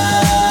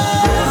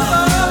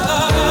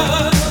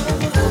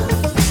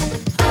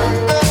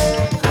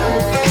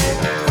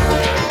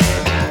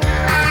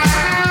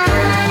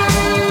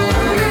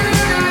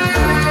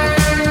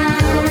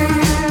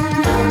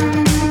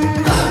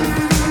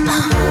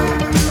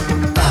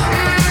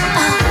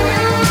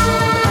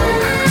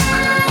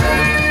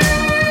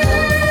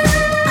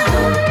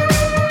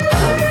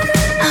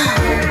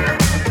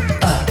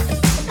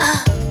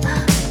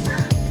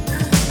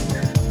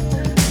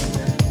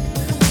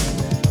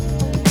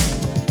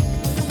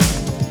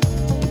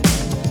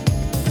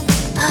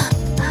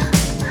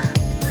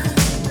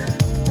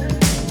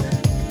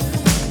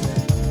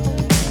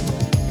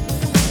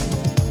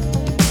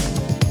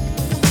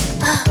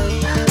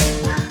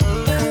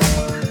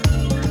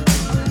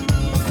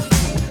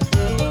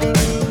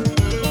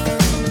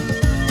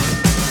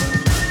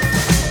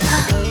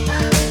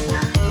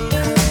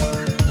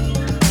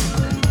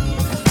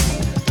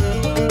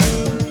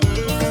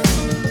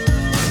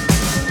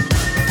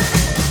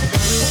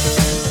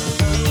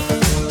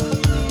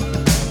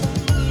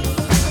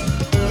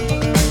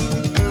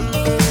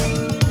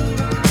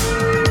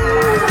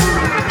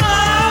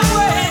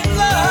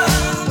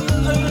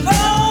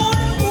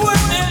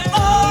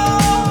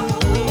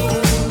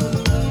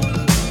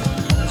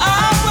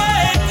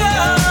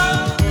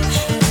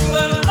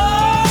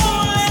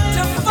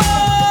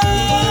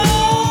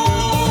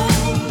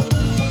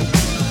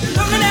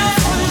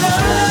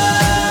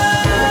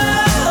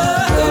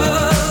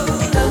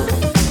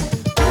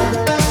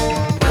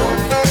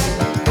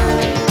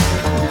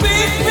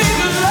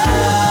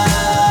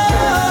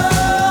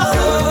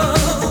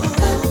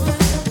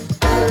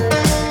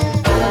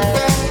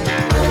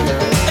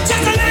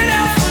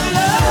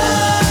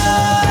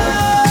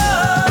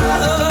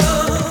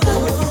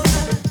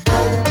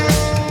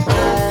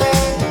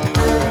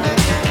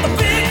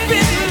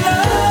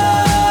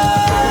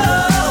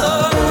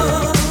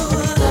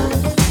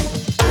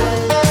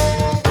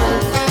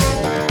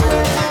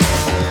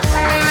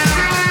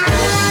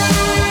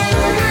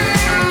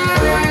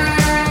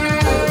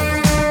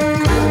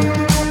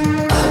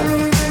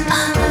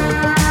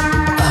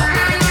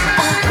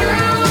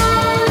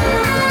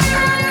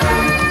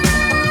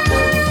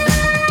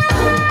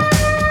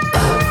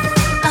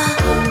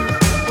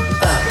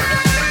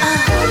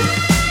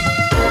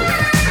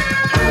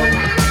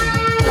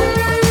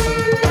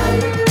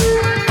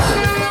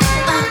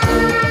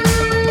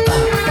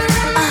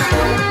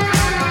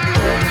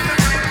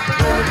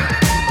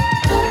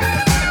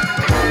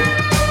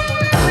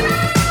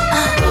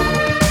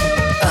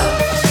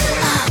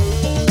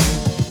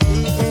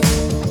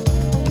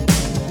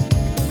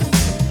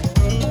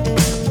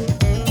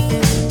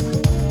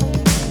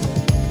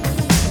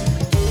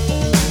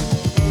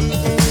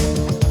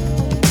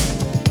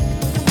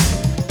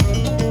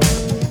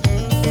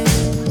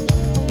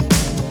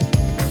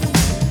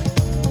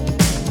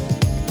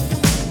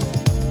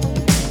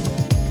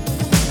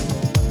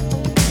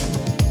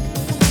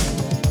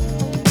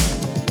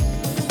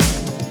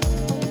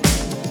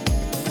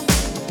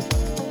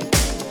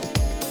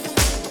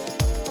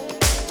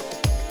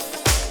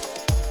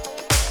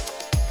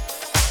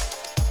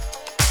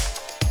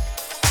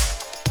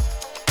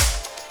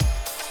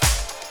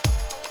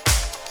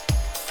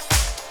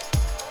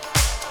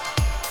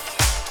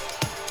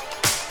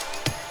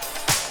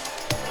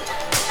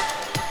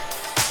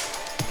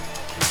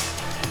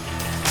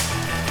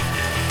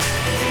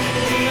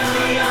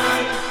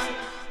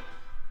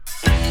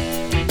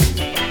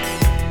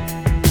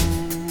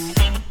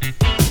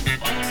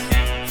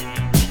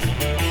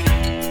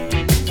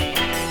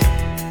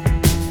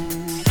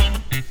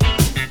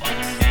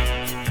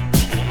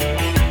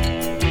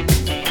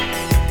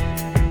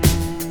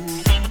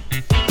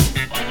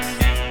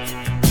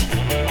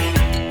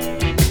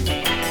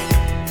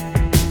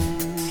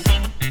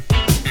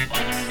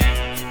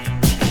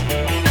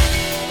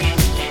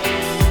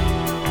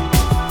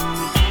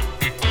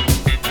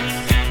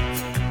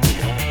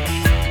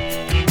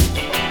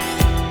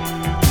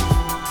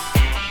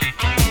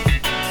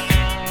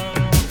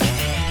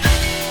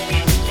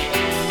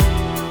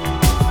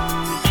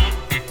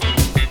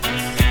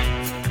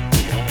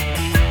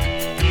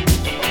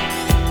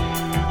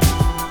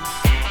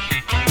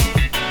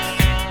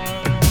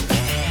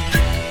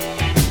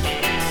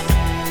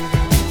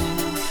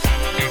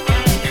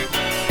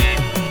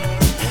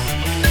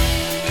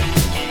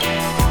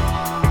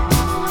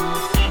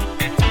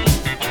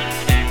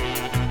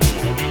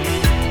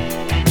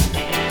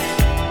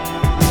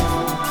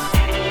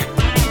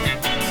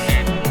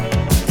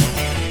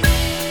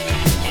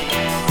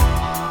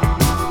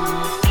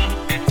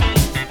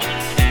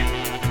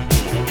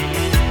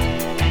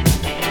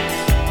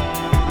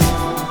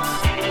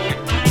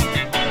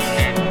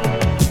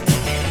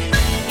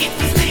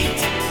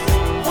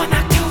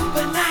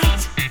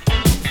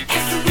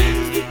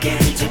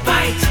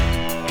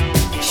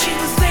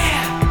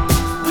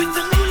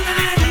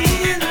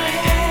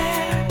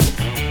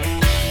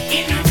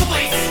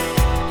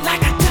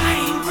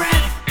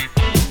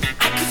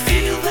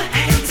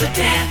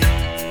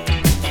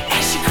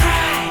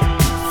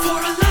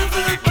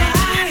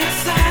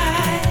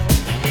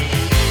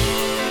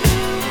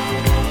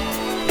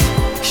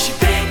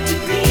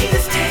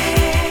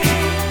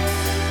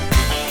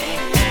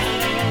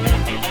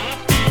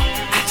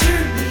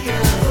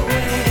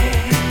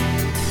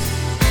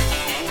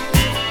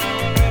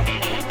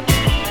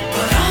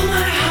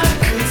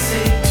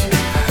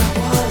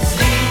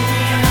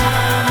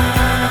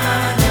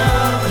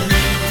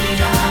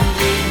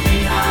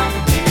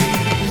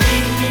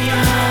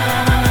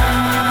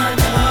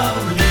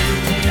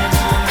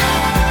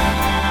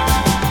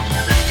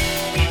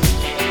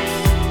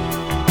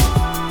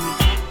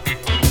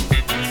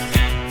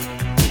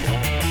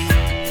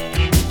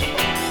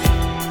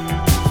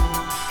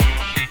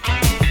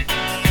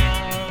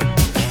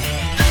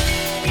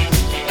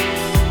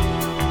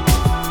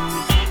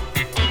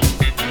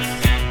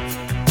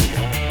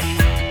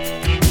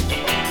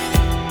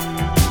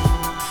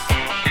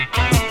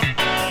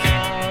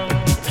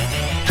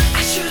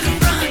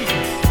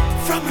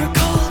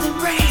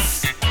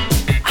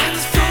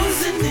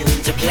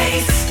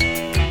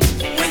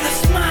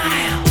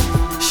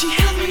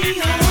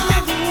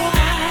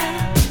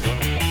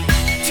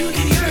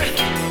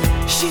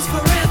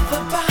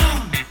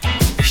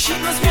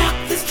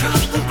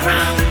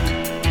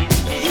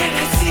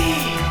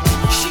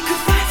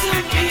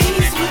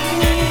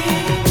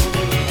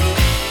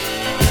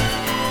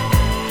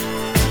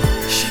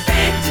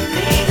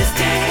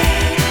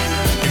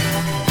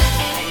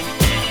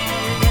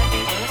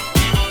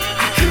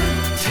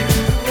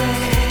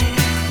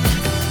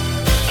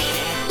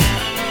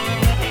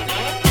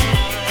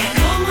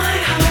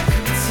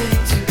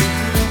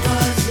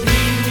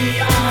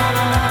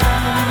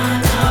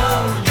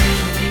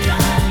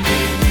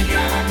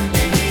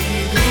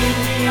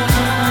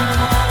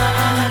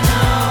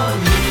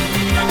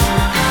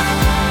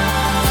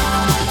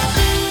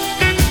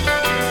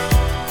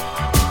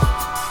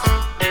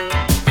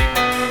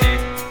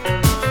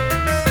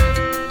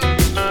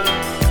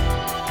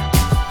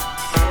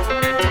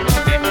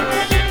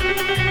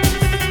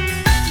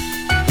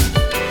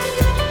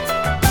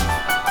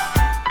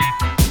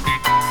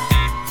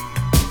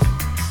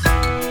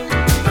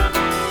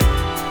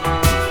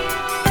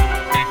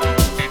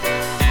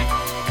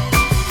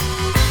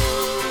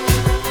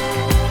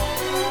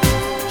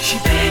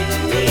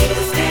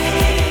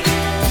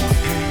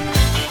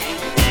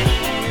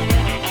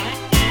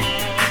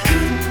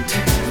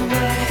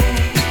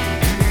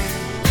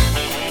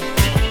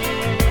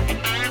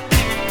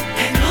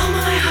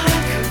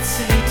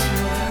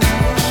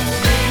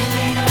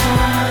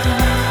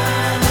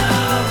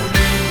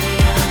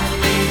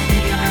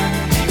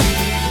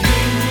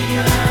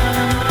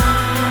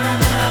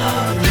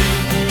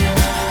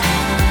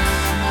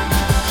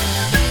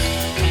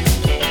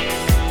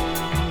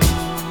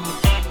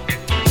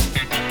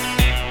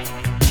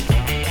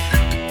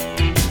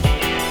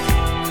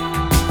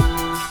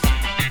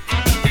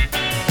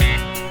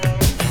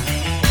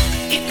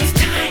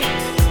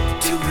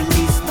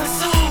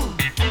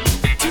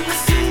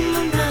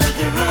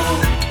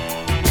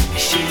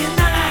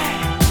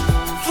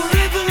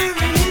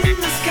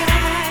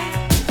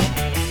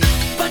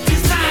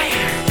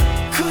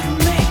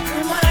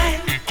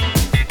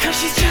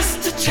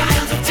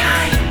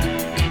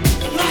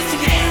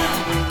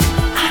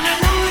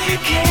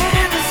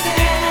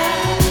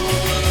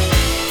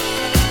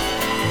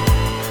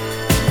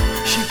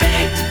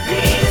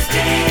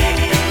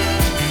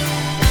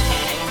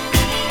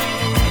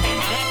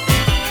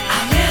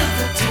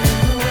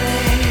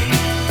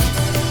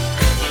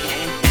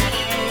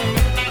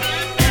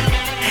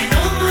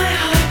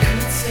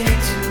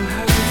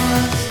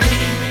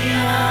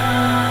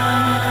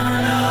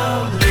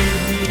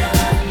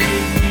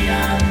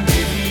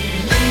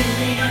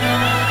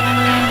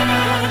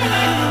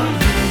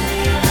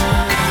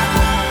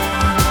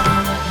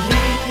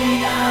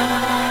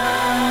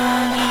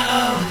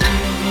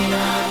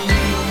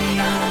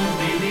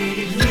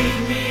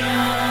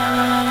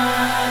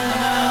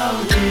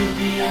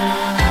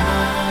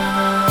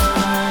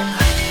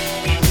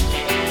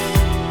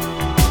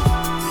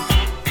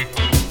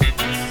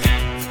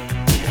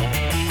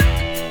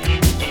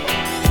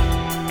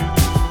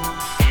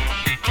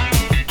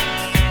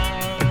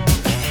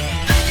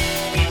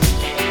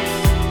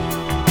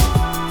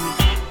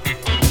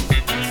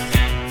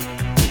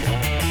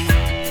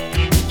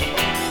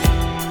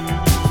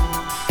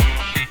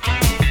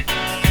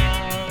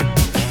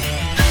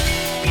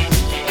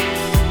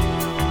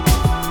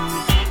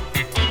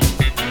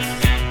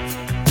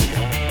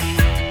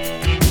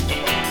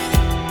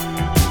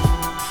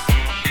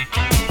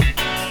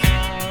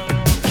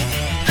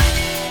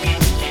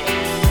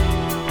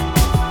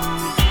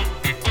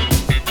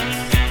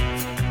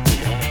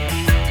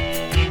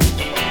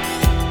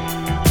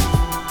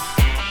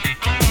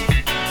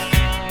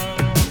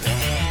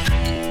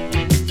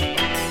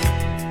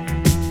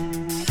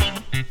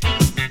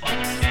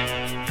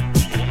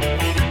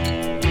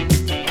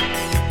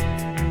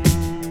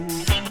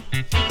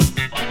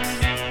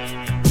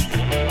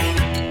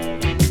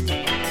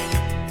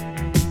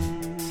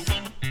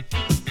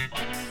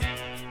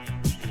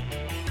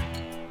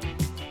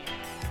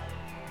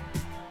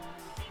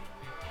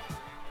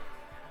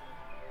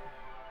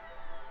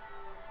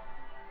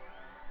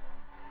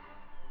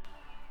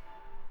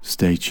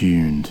 Stay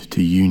tuned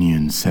to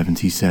Union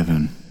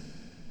 77.